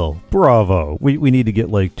 still, bravo. We need to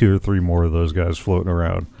get like 2 or 3 more of those guys floating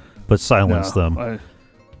around, but silence them.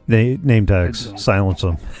 Name tags, silence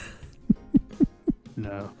them.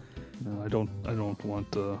 No, I don't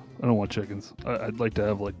want chickens. I'd like to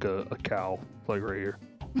have like a cow, like right here.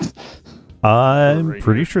 I'm right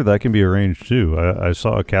pretty here. sure that can be arranged too. I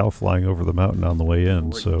saw a cow flying over the mountain on the way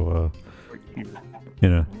in, Right. so Right here. you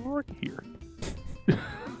know. Right here.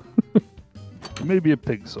 Maybe a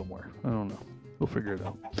pig somewhere. I don't know. We'll figure it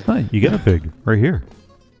out. Hi, you got a pig right here.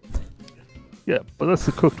 Yeah, but that's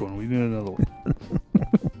the cooked one. We need another one.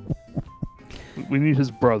 We need his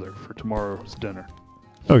brother for tomorrow's dinner.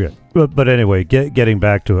 Okay, but anyway, getting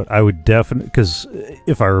back to it, I would definitely, because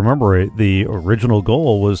if I remember right, the original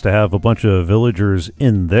goal was to have a bunch of villagers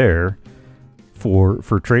in there for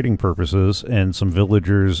trading purposes, and some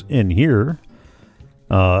villagers in here.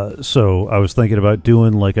 So I was thinking about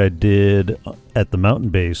doing like I did at the mountain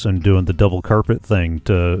base and doing the double carpet thing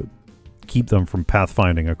to keep them from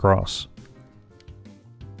pathfinding across.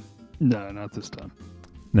 No, not this time.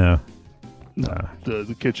 No. No,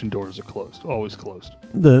 the kitchen doors are closed. Always closed.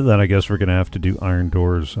 Then I guess we're gonna have to do iron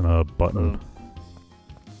doors and a button.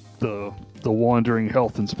 The wandering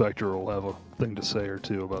health inspector will have a thing to say or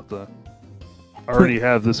two about that. I already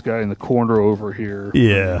have this guy in the corner over here.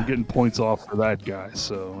 Yeah. I'm getting points off for that guy.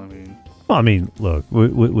 So Well, I mean, look,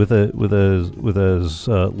 with as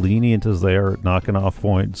lenient as they are at knocking off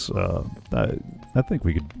points, I think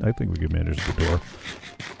we could manage the door.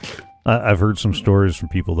 I've heard some stories from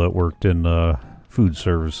people that worked in food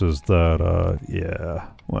services that, yeah,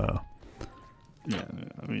 well, yeah,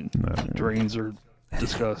 I mean, no. drains are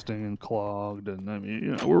disgusting and clogged, and I mean,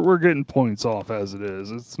 you know, we're getting points off as it is.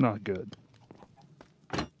 It's not good.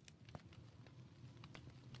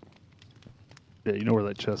 Yeah, you know where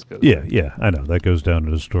that chest goes. Yeah, yeah, I know that goes down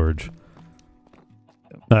to the storage.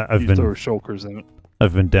 You throw shulkers in it.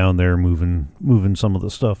 I've been down there moving some of the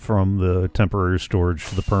stuff from the temporary storage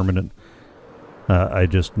to the permanent. I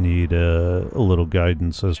just need a little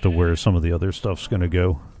guidance as to where some of the other stuff's going to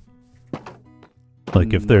go.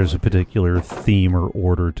 Like if there's a particular theme or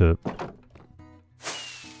order to...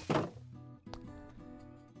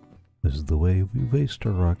 This is the way we waste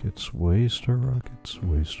our rockets, waste our rockets,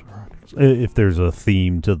 waste our rockets. If there's a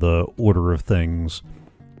theme to the order of things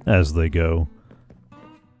as they go.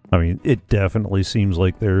 I mean, it definitely seems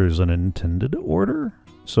like there is an intended order,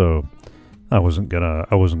 so I wasn't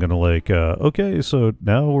gonna like, okay, so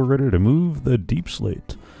now we're ready to move the deep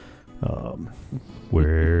slate.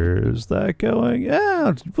 Where's that going?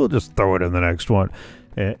 Yeah, we'll just throw it in the next one,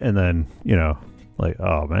 and then you know, like,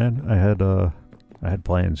 oh man, I had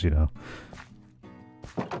plans, you know.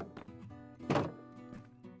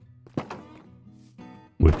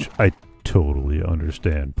 Which I totally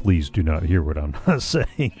understand. Please do not hear what I'm not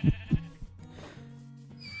saying.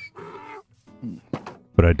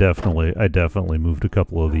 But I definitely moved a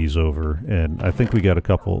couple of these over, and I think we got a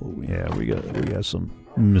couple. Yeah, we got some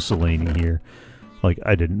miscellany here. Like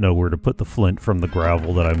I didn't know where to put the flint from the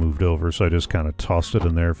gravel that I moved over, so I just kind of tossed it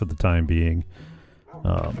in there for the time being.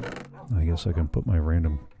 I guess I can put my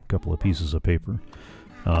random couple of pieces of paper.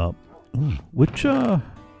 Which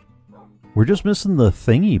we're just missing the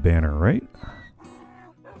thingy banner, right?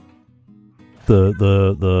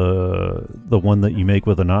 The one that you make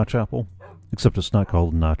with a notch apple. Except it's not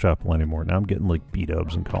called notch apple anymore. Now I'm getting like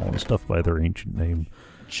B-dubs and calling stuff by their ancient name.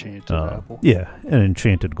 Enchanted apple. Yeah, an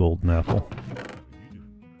enchanted golden apple.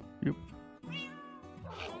 Yep.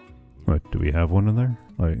 What, do we have one in there?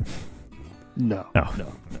 Like, No. Oh.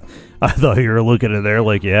 No. I thought you were looking in there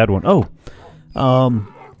like you had one. Oh,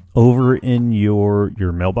 over in your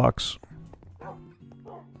mailbox,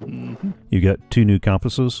 you got 2 new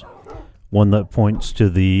compasses. One that points to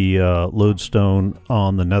the lodestone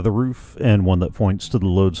on the nether roof, and one that points to the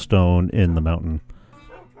lodestone in the mountain.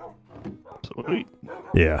 Sweet.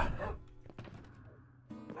 Yeah.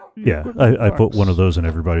 Yeah, I put one of those in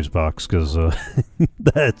everybody's box, because, I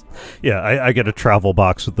get a travel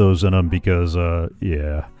box with those in them, because,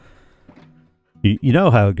 yeah. You know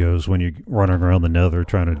how it goes when you're running around the nether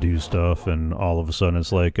trying to do stuff, and all of a sudden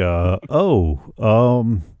it's like, I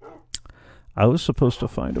was supposed to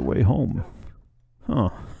find a way home. Huh.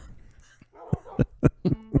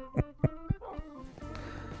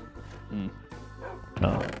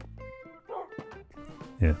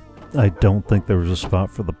 Yeah. I don't think there was a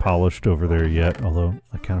spot for the polished over there yet, although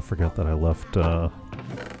I kind of forgot that I left 1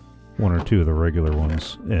 or 2 of the regular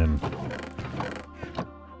ones in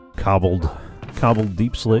cobbled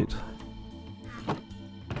deep slate. I'm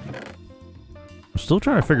still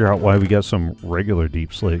trying to figure out why we got some regular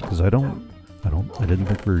deep slate, because I didn't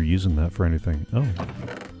think we were using that for anything.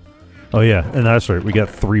 Oh yeah, and that's right, we got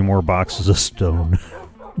 3 more boxes of stone.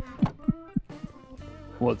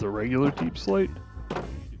 What, the regular deep slate?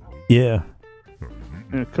 Yeah.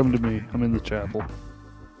 Yeah, come to me. I'm in the chapel.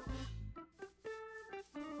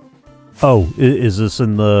 Oh, is this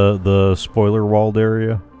in the spoiler walled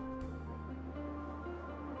area?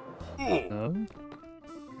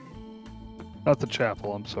 Not the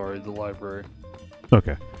chapel, I'm sorry, the library.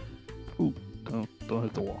 Okay. Ooh, don't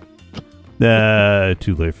hit the wall.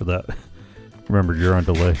 Too late for that. Remember, you're on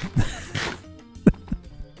delay.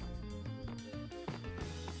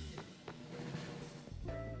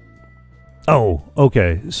 Oh,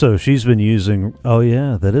 okay. So she's been using... Oh,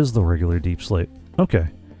 yeah, that is the regular deep slate. Okay.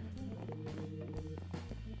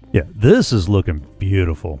 Yeah, this is looking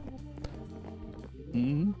beautiful.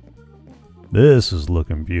 Mm-hmm. This is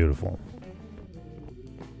looking beautiful.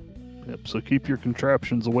 Yep, so keep your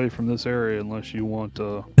contraptions away from this area unless you want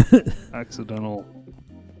accidental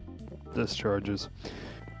discharges.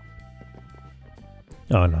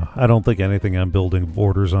 Oh, no. I don't think anything I'm building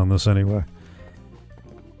borders on this anyway.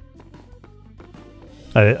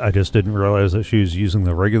 I just didn't realize that she was using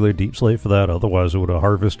the regular deep slate for that. Otherwise, it would have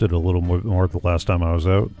harvested a little more the last time I was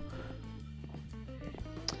out.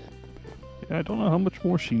 Yeah, I don't know how much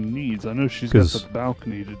more she needs. I know she's got the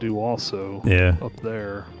balcony to do also. Yeah. Up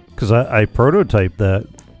there. Because I prototyped that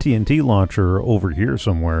TNT launcher over here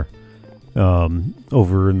somewhere.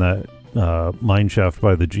 Over in that mine shaft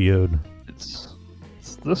by the geode. It's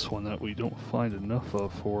this one that we don't find enough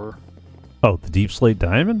of for. Oh, the deep slate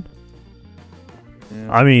diamond? Yeah.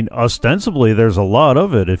 I mean, ostensibly, there's a lot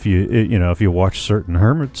of it if you watch certain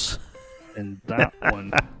hermits. And that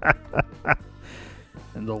one.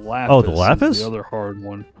 And the lapis. Oh, the lapis? Is the other hard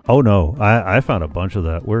one. Oh no, I found a bunch of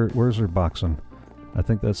that. Where's her boxing? I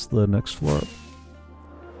think that's the next floor up.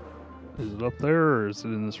 Is it up there or is it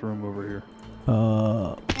in this room over here?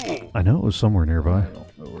 I know it was somewhere nearby. I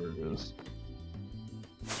don't know where it is.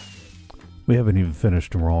 We haven't even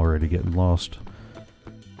finished and we're already getting lost.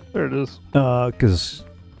 There it is. Because,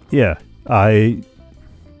 yeah,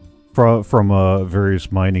 from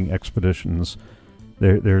various mining expeditions,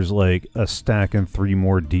 there's like a stack and 3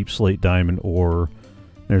 more deep slate diamond ore.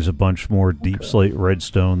 There's a bunch more deep slate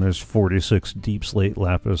redstone. There's 46 deep slate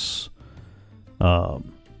lapis. Tons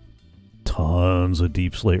of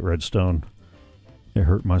deep slate redstone. It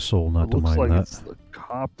hurt my soul not to mine that. Looks like that. it's the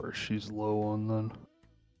copper she's low on then.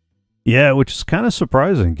 Yeah, which is kind of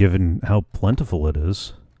surprising given how plentiful it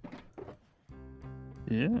is.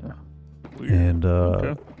 Yeah. Weird. And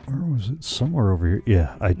where was it? Somewhere over here.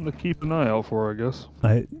 Yeah, I'm gonna keep an eye out for her, I guess.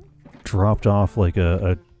 I dropped off like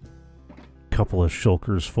a couple of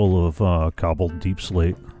shulkers full of cobbled deep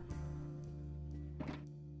slate.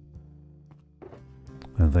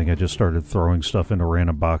 I think I just started throwing stuff into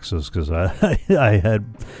random boxes because I had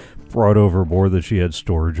brought overboard that she had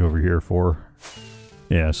storage over here for.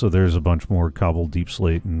 Yeah, so there's a bunch more cobbled deep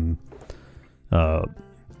slate, and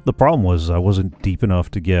the problem was I wasn't deep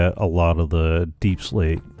enough to get a lot of the deep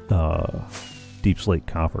slate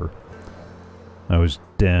copper. I was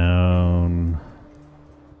down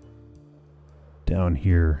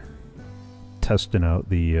here testing out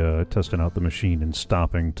the machine and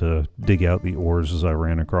stopping to dig out the ores as I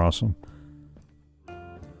ran across them.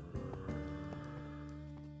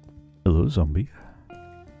 Hello, zombie.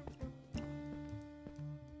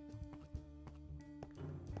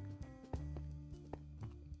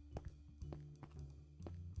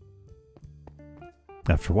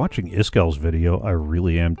 After watching Iskel's video, I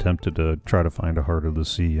really am tempted to try to find a Heart of the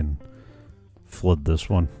Sea and flood this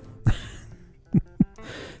one.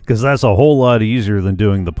 Because that's a whole lot easier than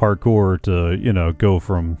doing the parkour to, go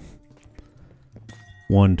from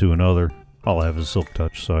one to another. All I have is Silk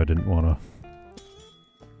Touch, so I didn't want to...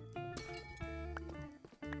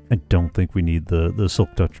 I don't think we need the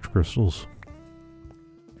Silk Touch crystals.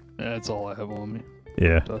 That's all I have on me.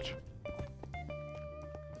 Yeah. Touch.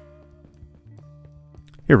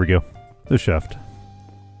 Here we go. The shaft.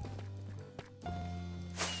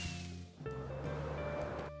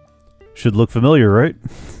 Should look familiar, right?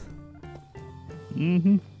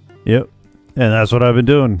 Mm-hmm. Yep. And that's what I've been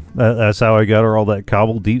doing. That's how I got her all that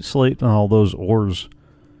cobbled deep slate and all those ores.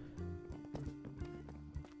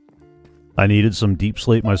 I needed some deep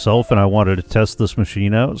slate myself, and I wanted to test this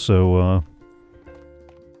machine out, so...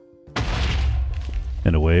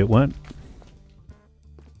 and away it went.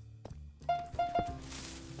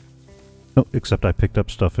 Oh, except I picked up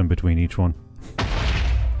stuff in between each one.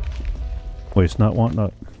 Waste not, want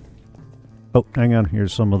not. Oh, hang on.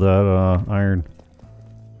 Here's some of that iron.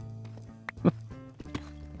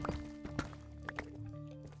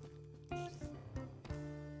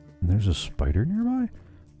 And there's a spider nearby?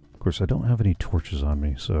 Of course, I don't have any torches on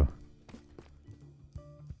me, so...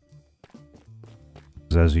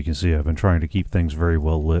 As you can see, I've been trying to keep things very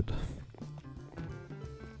well lit.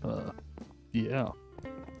 Yeah.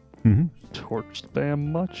 Mm-hmm. Torch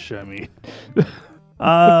spam much? I mean...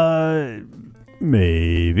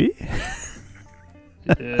 Maybe.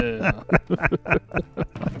 Yeah.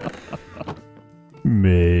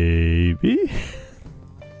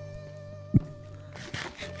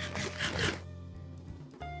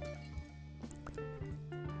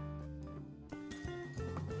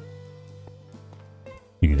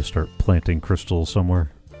 need to start planting crystals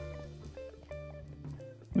somewhere.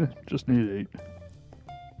 Yeah, just need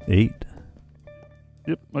 8. 8?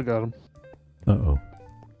 Yep, I got them. Uh-oh.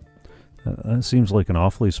 That seems like an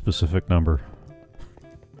awfully specific number.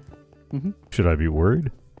 Mm-hmm. Should I be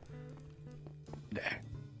worried?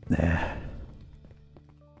 Nah.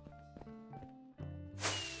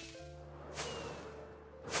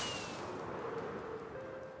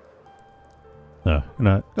 No,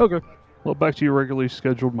 not. Okay. Well, back to your regularly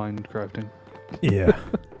scheduled Minecrafting. Yeah.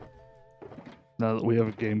 Now that we have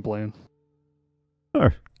a game plan.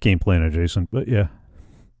 Or game plan adjacent, but yeah.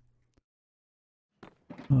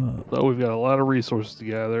 So we've got a lot of resources to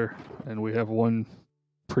gather, and we have one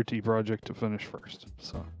pretty project to finish first.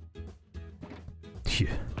 So.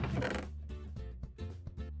 Yeah.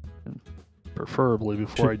 And preferably,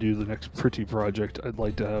 before I do the next pretty project, I'd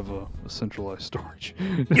like to have a centralized storage.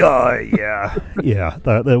 Yeah.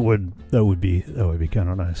 That would be kind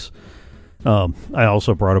of nice. I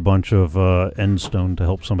also brought a bunch of endstone to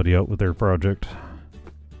help somebody out with their project,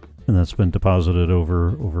 and that's been deposited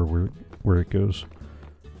over where it goes.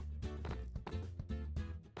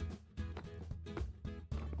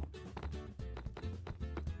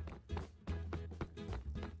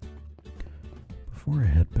 Before I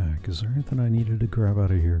head back, is there anything I needed to grab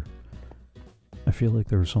out of here? I feel like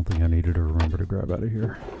there was something I needed to remember to grab out of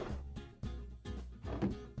here.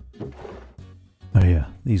 Oh yeah,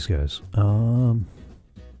 these guys. I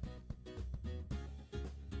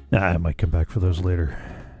might come back for those later.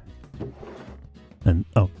 And,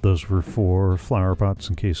 oh, those were for flower pots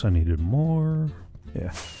in case I needed more.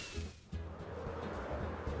 Yeah.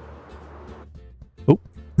 Oh.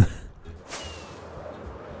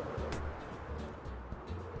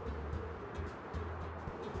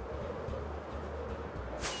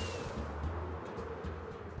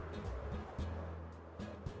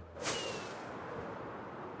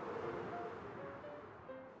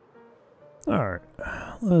 Alright,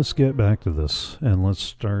 let's get back to this, and let's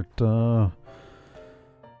start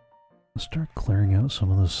clearing out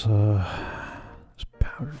some of this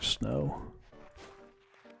powdered snow.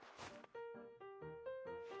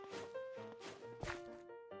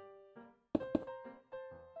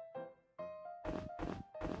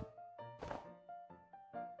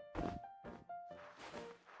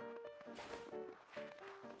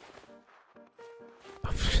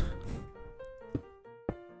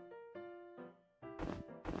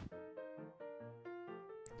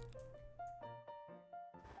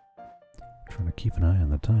 Trying to keep an eye on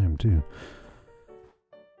the time, too.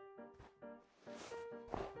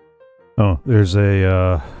 Oh, there's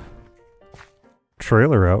a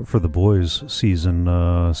trailer out for The Boys season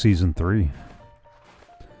 3.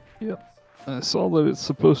 Yep. I saw that it's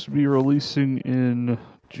supposed to be releasing in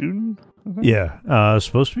June, I think? Yeah,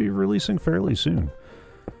 supposed to be releasing fairly soon.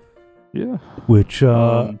 Yeah. Which,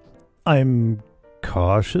 I'm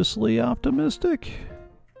cautiously optimistic.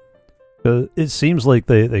 It seems like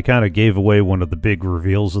they kind of gave away one of the big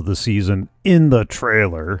reveals of the season in the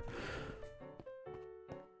trailer.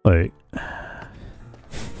 Like,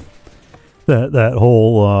 that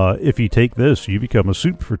whole, if you take this, you become a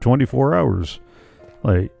soup for 24 hours.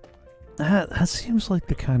 Like, that seems like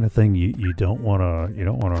the kind of thing you don't want to,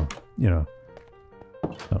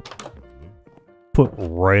 put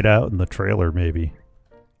right out in the trailer, maybe.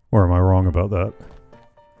 Or am I wrong about that?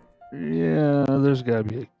 Yeah, there's gotta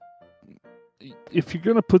be if you're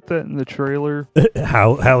gonna put that in the trailer,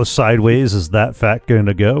 how sideways is that fat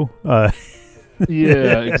gonna go?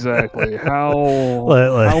 Yeah, exactly.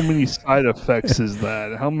 How many side effects is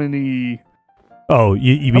that? How many? Oh,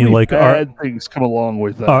 you mean like bad things come along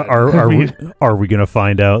with that? Are we gonna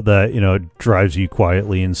find out that it drives you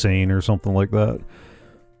quietly insane or something like that?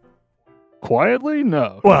 Quietly?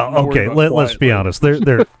 No. Well, okay. Let's be honest.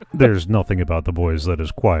 There's nothing about The Boys that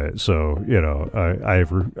is quiet. So I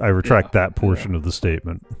retract that portion of the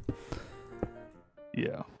statement.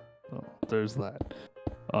 Yeah. Well, there's that.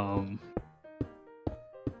 I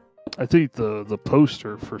think the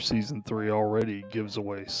poster for season 3 already gives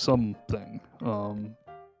away something.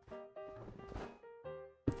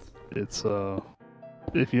 It's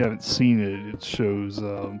if you haven't seen it, it shows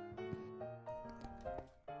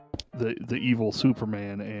the evil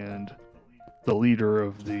Superman and the leader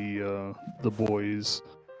of the boys,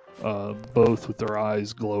 both with their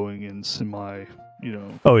eyes glowing in semi,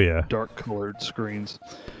 oh yeah, dark colored screens.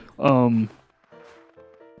 Well,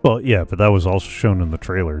 yeah, but that was also shown in the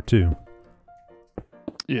trailer too.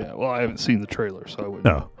 Yeah, well, I haven't seen the trailer, so I wouldn't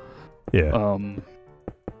know. Yeah.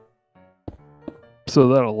 So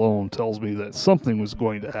that alone tells me that something was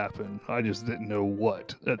going to happen. I just didn't know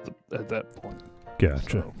what at that point. Gotcha.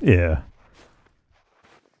 So. Yeah.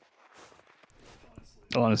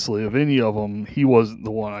 Honestly, of any of them, he wasn't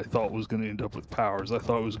the one I thought was going to end up with powers. I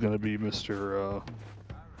thought it was going to be Mr.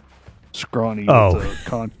 Scrawny with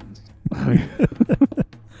conscience.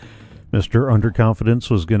 Mr. Underconfidence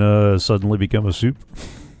was gonna suddenly become a soup.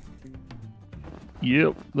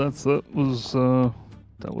 Yep, that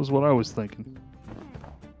was what I was thinking.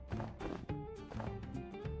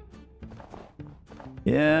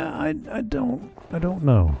 Yeah, I don't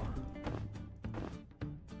know.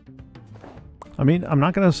 I mean, I'm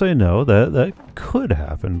not gonna say no. That could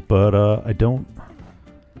happen, but I don't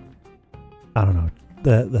know.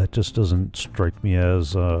 That just doesn't strike me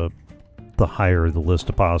as the higher the list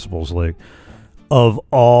of possibles. Like, of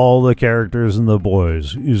all the characters in The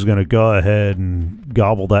Boys, who's gonna go ahead and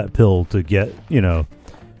gobble that pill to get,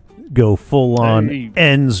 go full on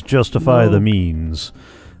ends justify the means?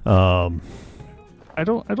 I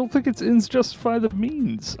don't think it's ends justify the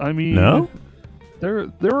means. I mean, no? There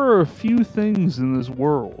are a few things in this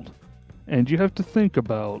world, and you have to think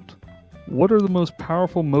about what are the most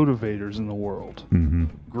powerful motivators in the world. Mm-hmm.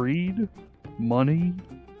 Greed, money,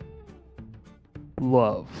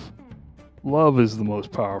 love. Love is the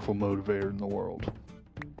most powerful motivator in the world.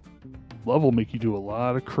 Love will make you do a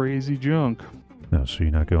lot of crazy junk. No, so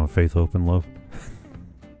you're not going faith, hope, and love?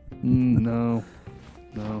 No.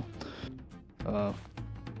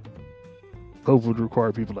 Hope would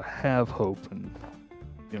require people to have hope, and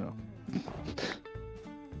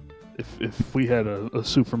if we had a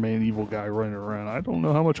Superman evil guy running around, I don't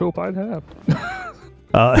know how much hope I'd have.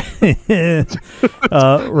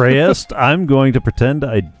 Reyes, I'm going to pretend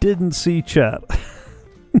I didn't see chat.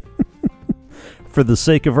 For the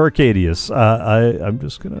sake of Arcaidius, I'm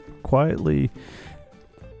just going to quietly...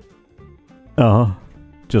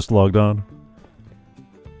 just logged on.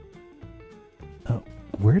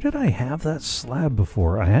 Where did I have that slab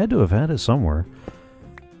before? I had to have had it somewhere.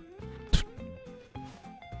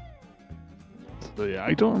 So yeah,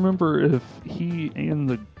 I don't remember if he and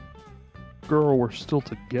the girl were still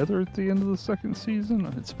together at the end of the second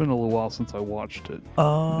season. It's been a little while since I watched it.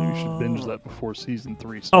 Maybe you should binge that before season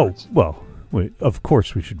 3 starts. Oh, well, wait, of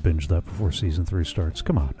course we should binge that before season 3 starts.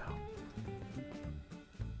 Come on now.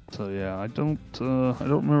 So yeah, I don't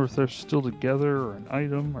remember if they're still together or an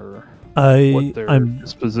item or what their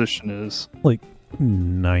disposition is. Like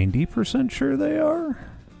 90% sure they are.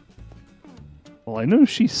 Well, I know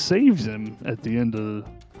she saves him at the end of,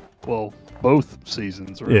 both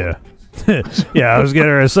seasons. Really. Yeah, yeah. I was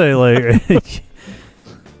gonna say like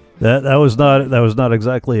that was not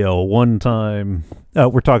exactly a one-time.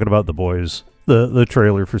 We're talking about The Boys. The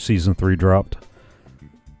trailer for season 3 dropped.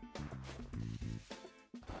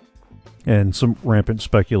 And some rampant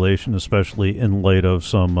speculation, especially in light of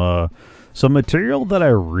some material that I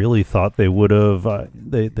really thought they would have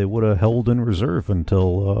they would have held in reserve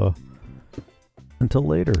until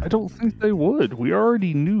later. I don't think they would. We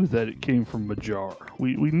already knew that it came from Majar.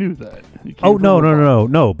 We knew that. Oh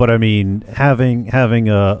no! But I mean, having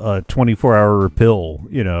a 24-hour pill,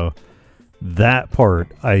 that part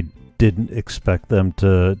I didn't expect them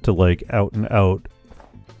to like out and out,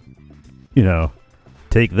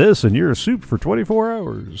 take this and you're a soup for 24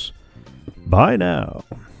 hours. Bye now.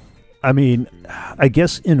 I mean, I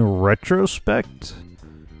guess in retrospect,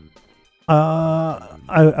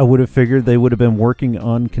 I would have figured they would have been working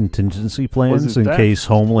on contingency plans in case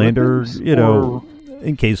Homelander,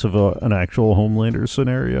 in case of an actual Homelander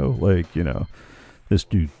scenario. Like, this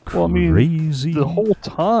dude crazy. Well, I mean, the whole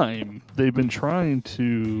time they've been trying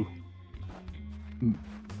to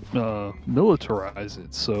militarize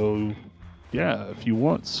it. So, yeah, if you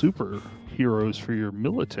want superheroes for your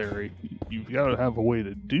military, you've got to have a way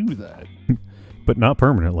to do that. But not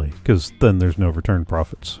permanently, because then there's no return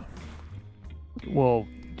profits. Well,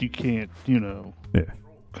 you can't,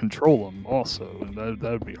 control them also, and that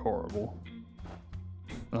would be horrible.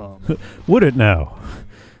 Would it now?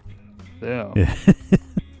 Yeah.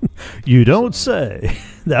 You don't say.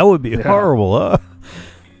 That would be horrible, huh?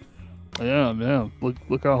 Yeah.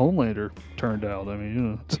 Look how Homelander turned out. I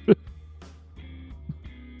mean,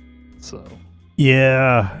 So.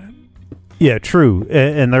 Yeah. Yeah, true.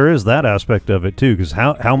 And there is that aspect of it, too, because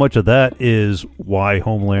how much of that is why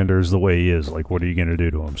Homelander is the way he is? Like, what are you going to do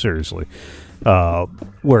to him? Seriously.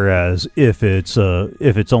 Whereas if it's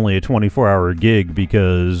only a 24-hour gig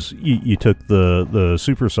because you took the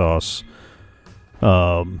super sauce,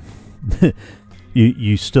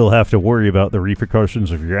 you still have to worry about the repercussions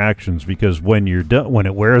of your actions, because when you're done, when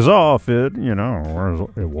it wears off, it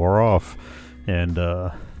wore off,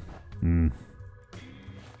 and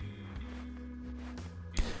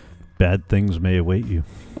bad things may await you.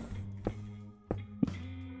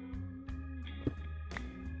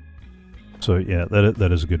 So yeah,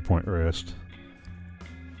 that is a good point raised.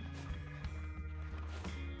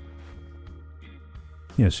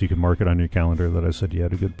 Yeah, so you can mark it on your calendar that I said you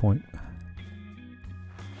had a good point. I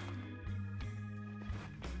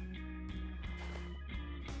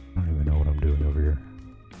don't even know what I'm doing over here.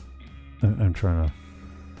 I'm trying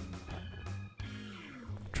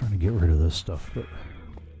to get rid of this stuff, but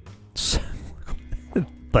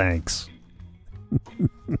thanks.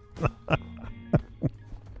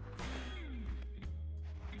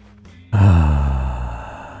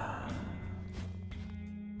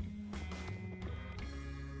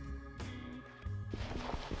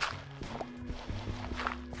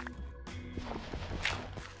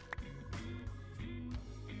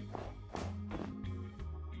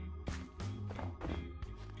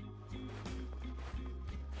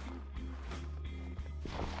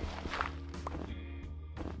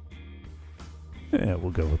 Yeah,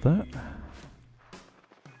 we'll go with that.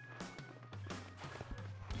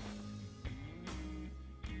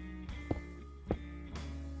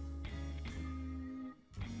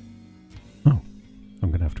 Oh,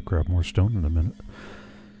 I'm gonna have to grab more stone in a minute.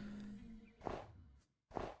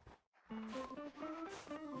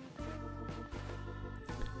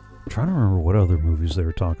 I'm trying to remember what other movies they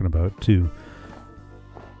were talking about too.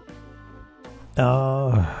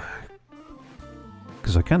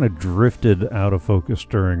 Because I kind of drifted out of focus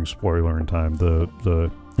during spoiler time.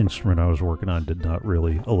 The instrument I was working on did not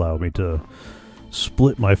really allow me to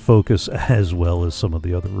split my focus as well as some of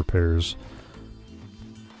the other repairs.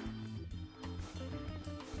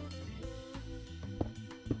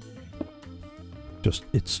 Just,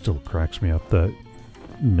 it still cracks me up that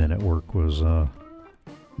Men at Work was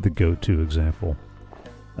the go-to example.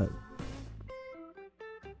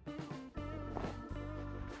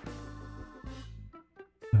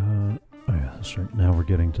 Oh yeah, that's right. Now we're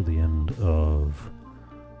getting to the end of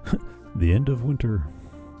the end of winter.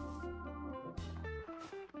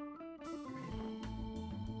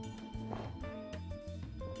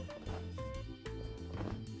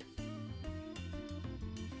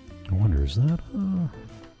 I wonder, is that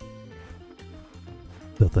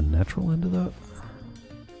the natural end of that?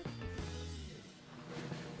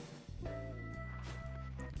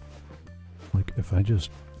 Like, if I just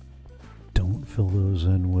don't fill those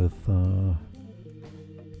in with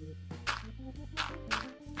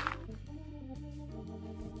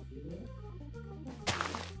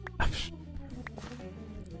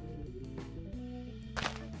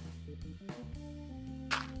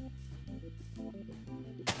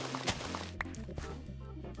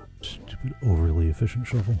stupid overly efficient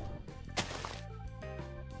shovel.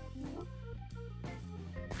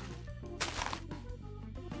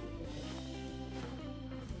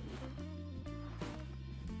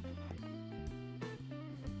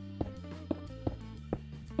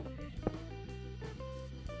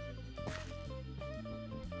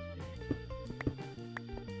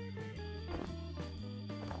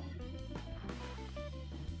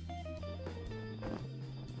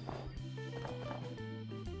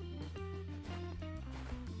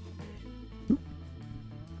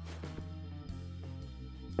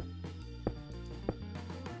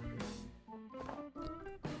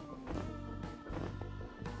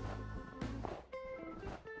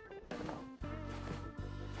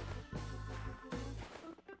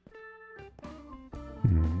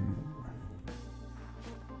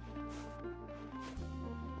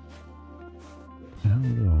 How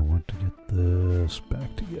do I want to get this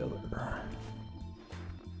back together?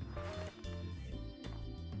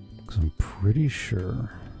 Because I'm pretty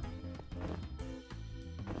sure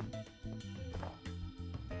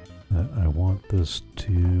that I want this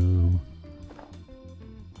to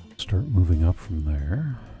start moving up from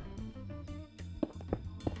there.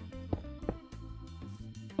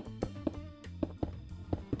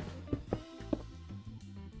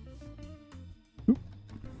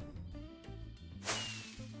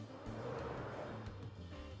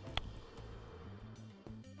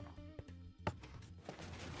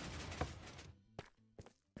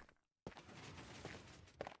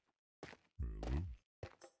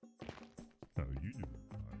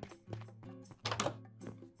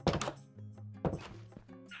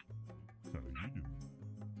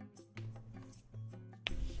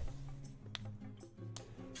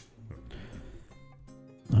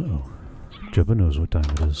 Uh-oh. Jubba knows what time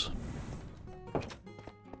it is.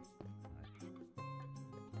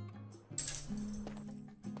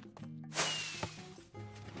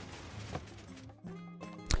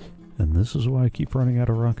 And this is why I keep running out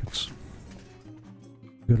of rockets.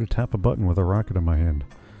 Go to tap a button with a rocket in my hand.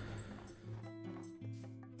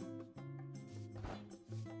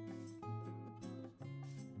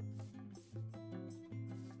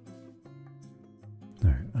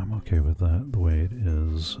 okay with that the way it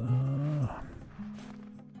is.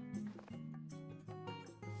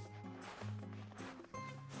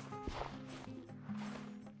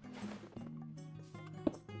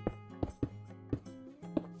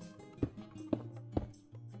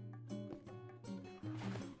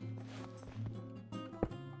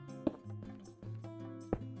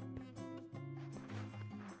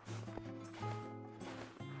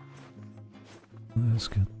 Let's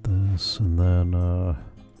get this, and then,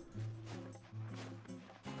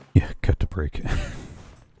 yeah, cut to break.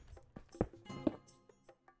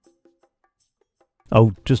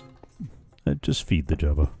 Oh, just feed the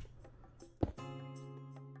Java.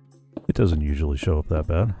 It doesn't usually show up that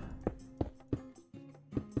bad.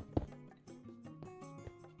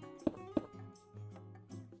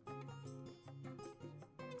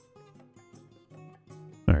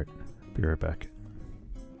 Alright, be right back.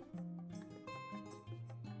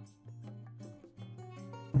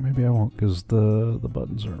 Or maybe I won't, because the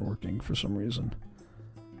buttons aren't working for some reason.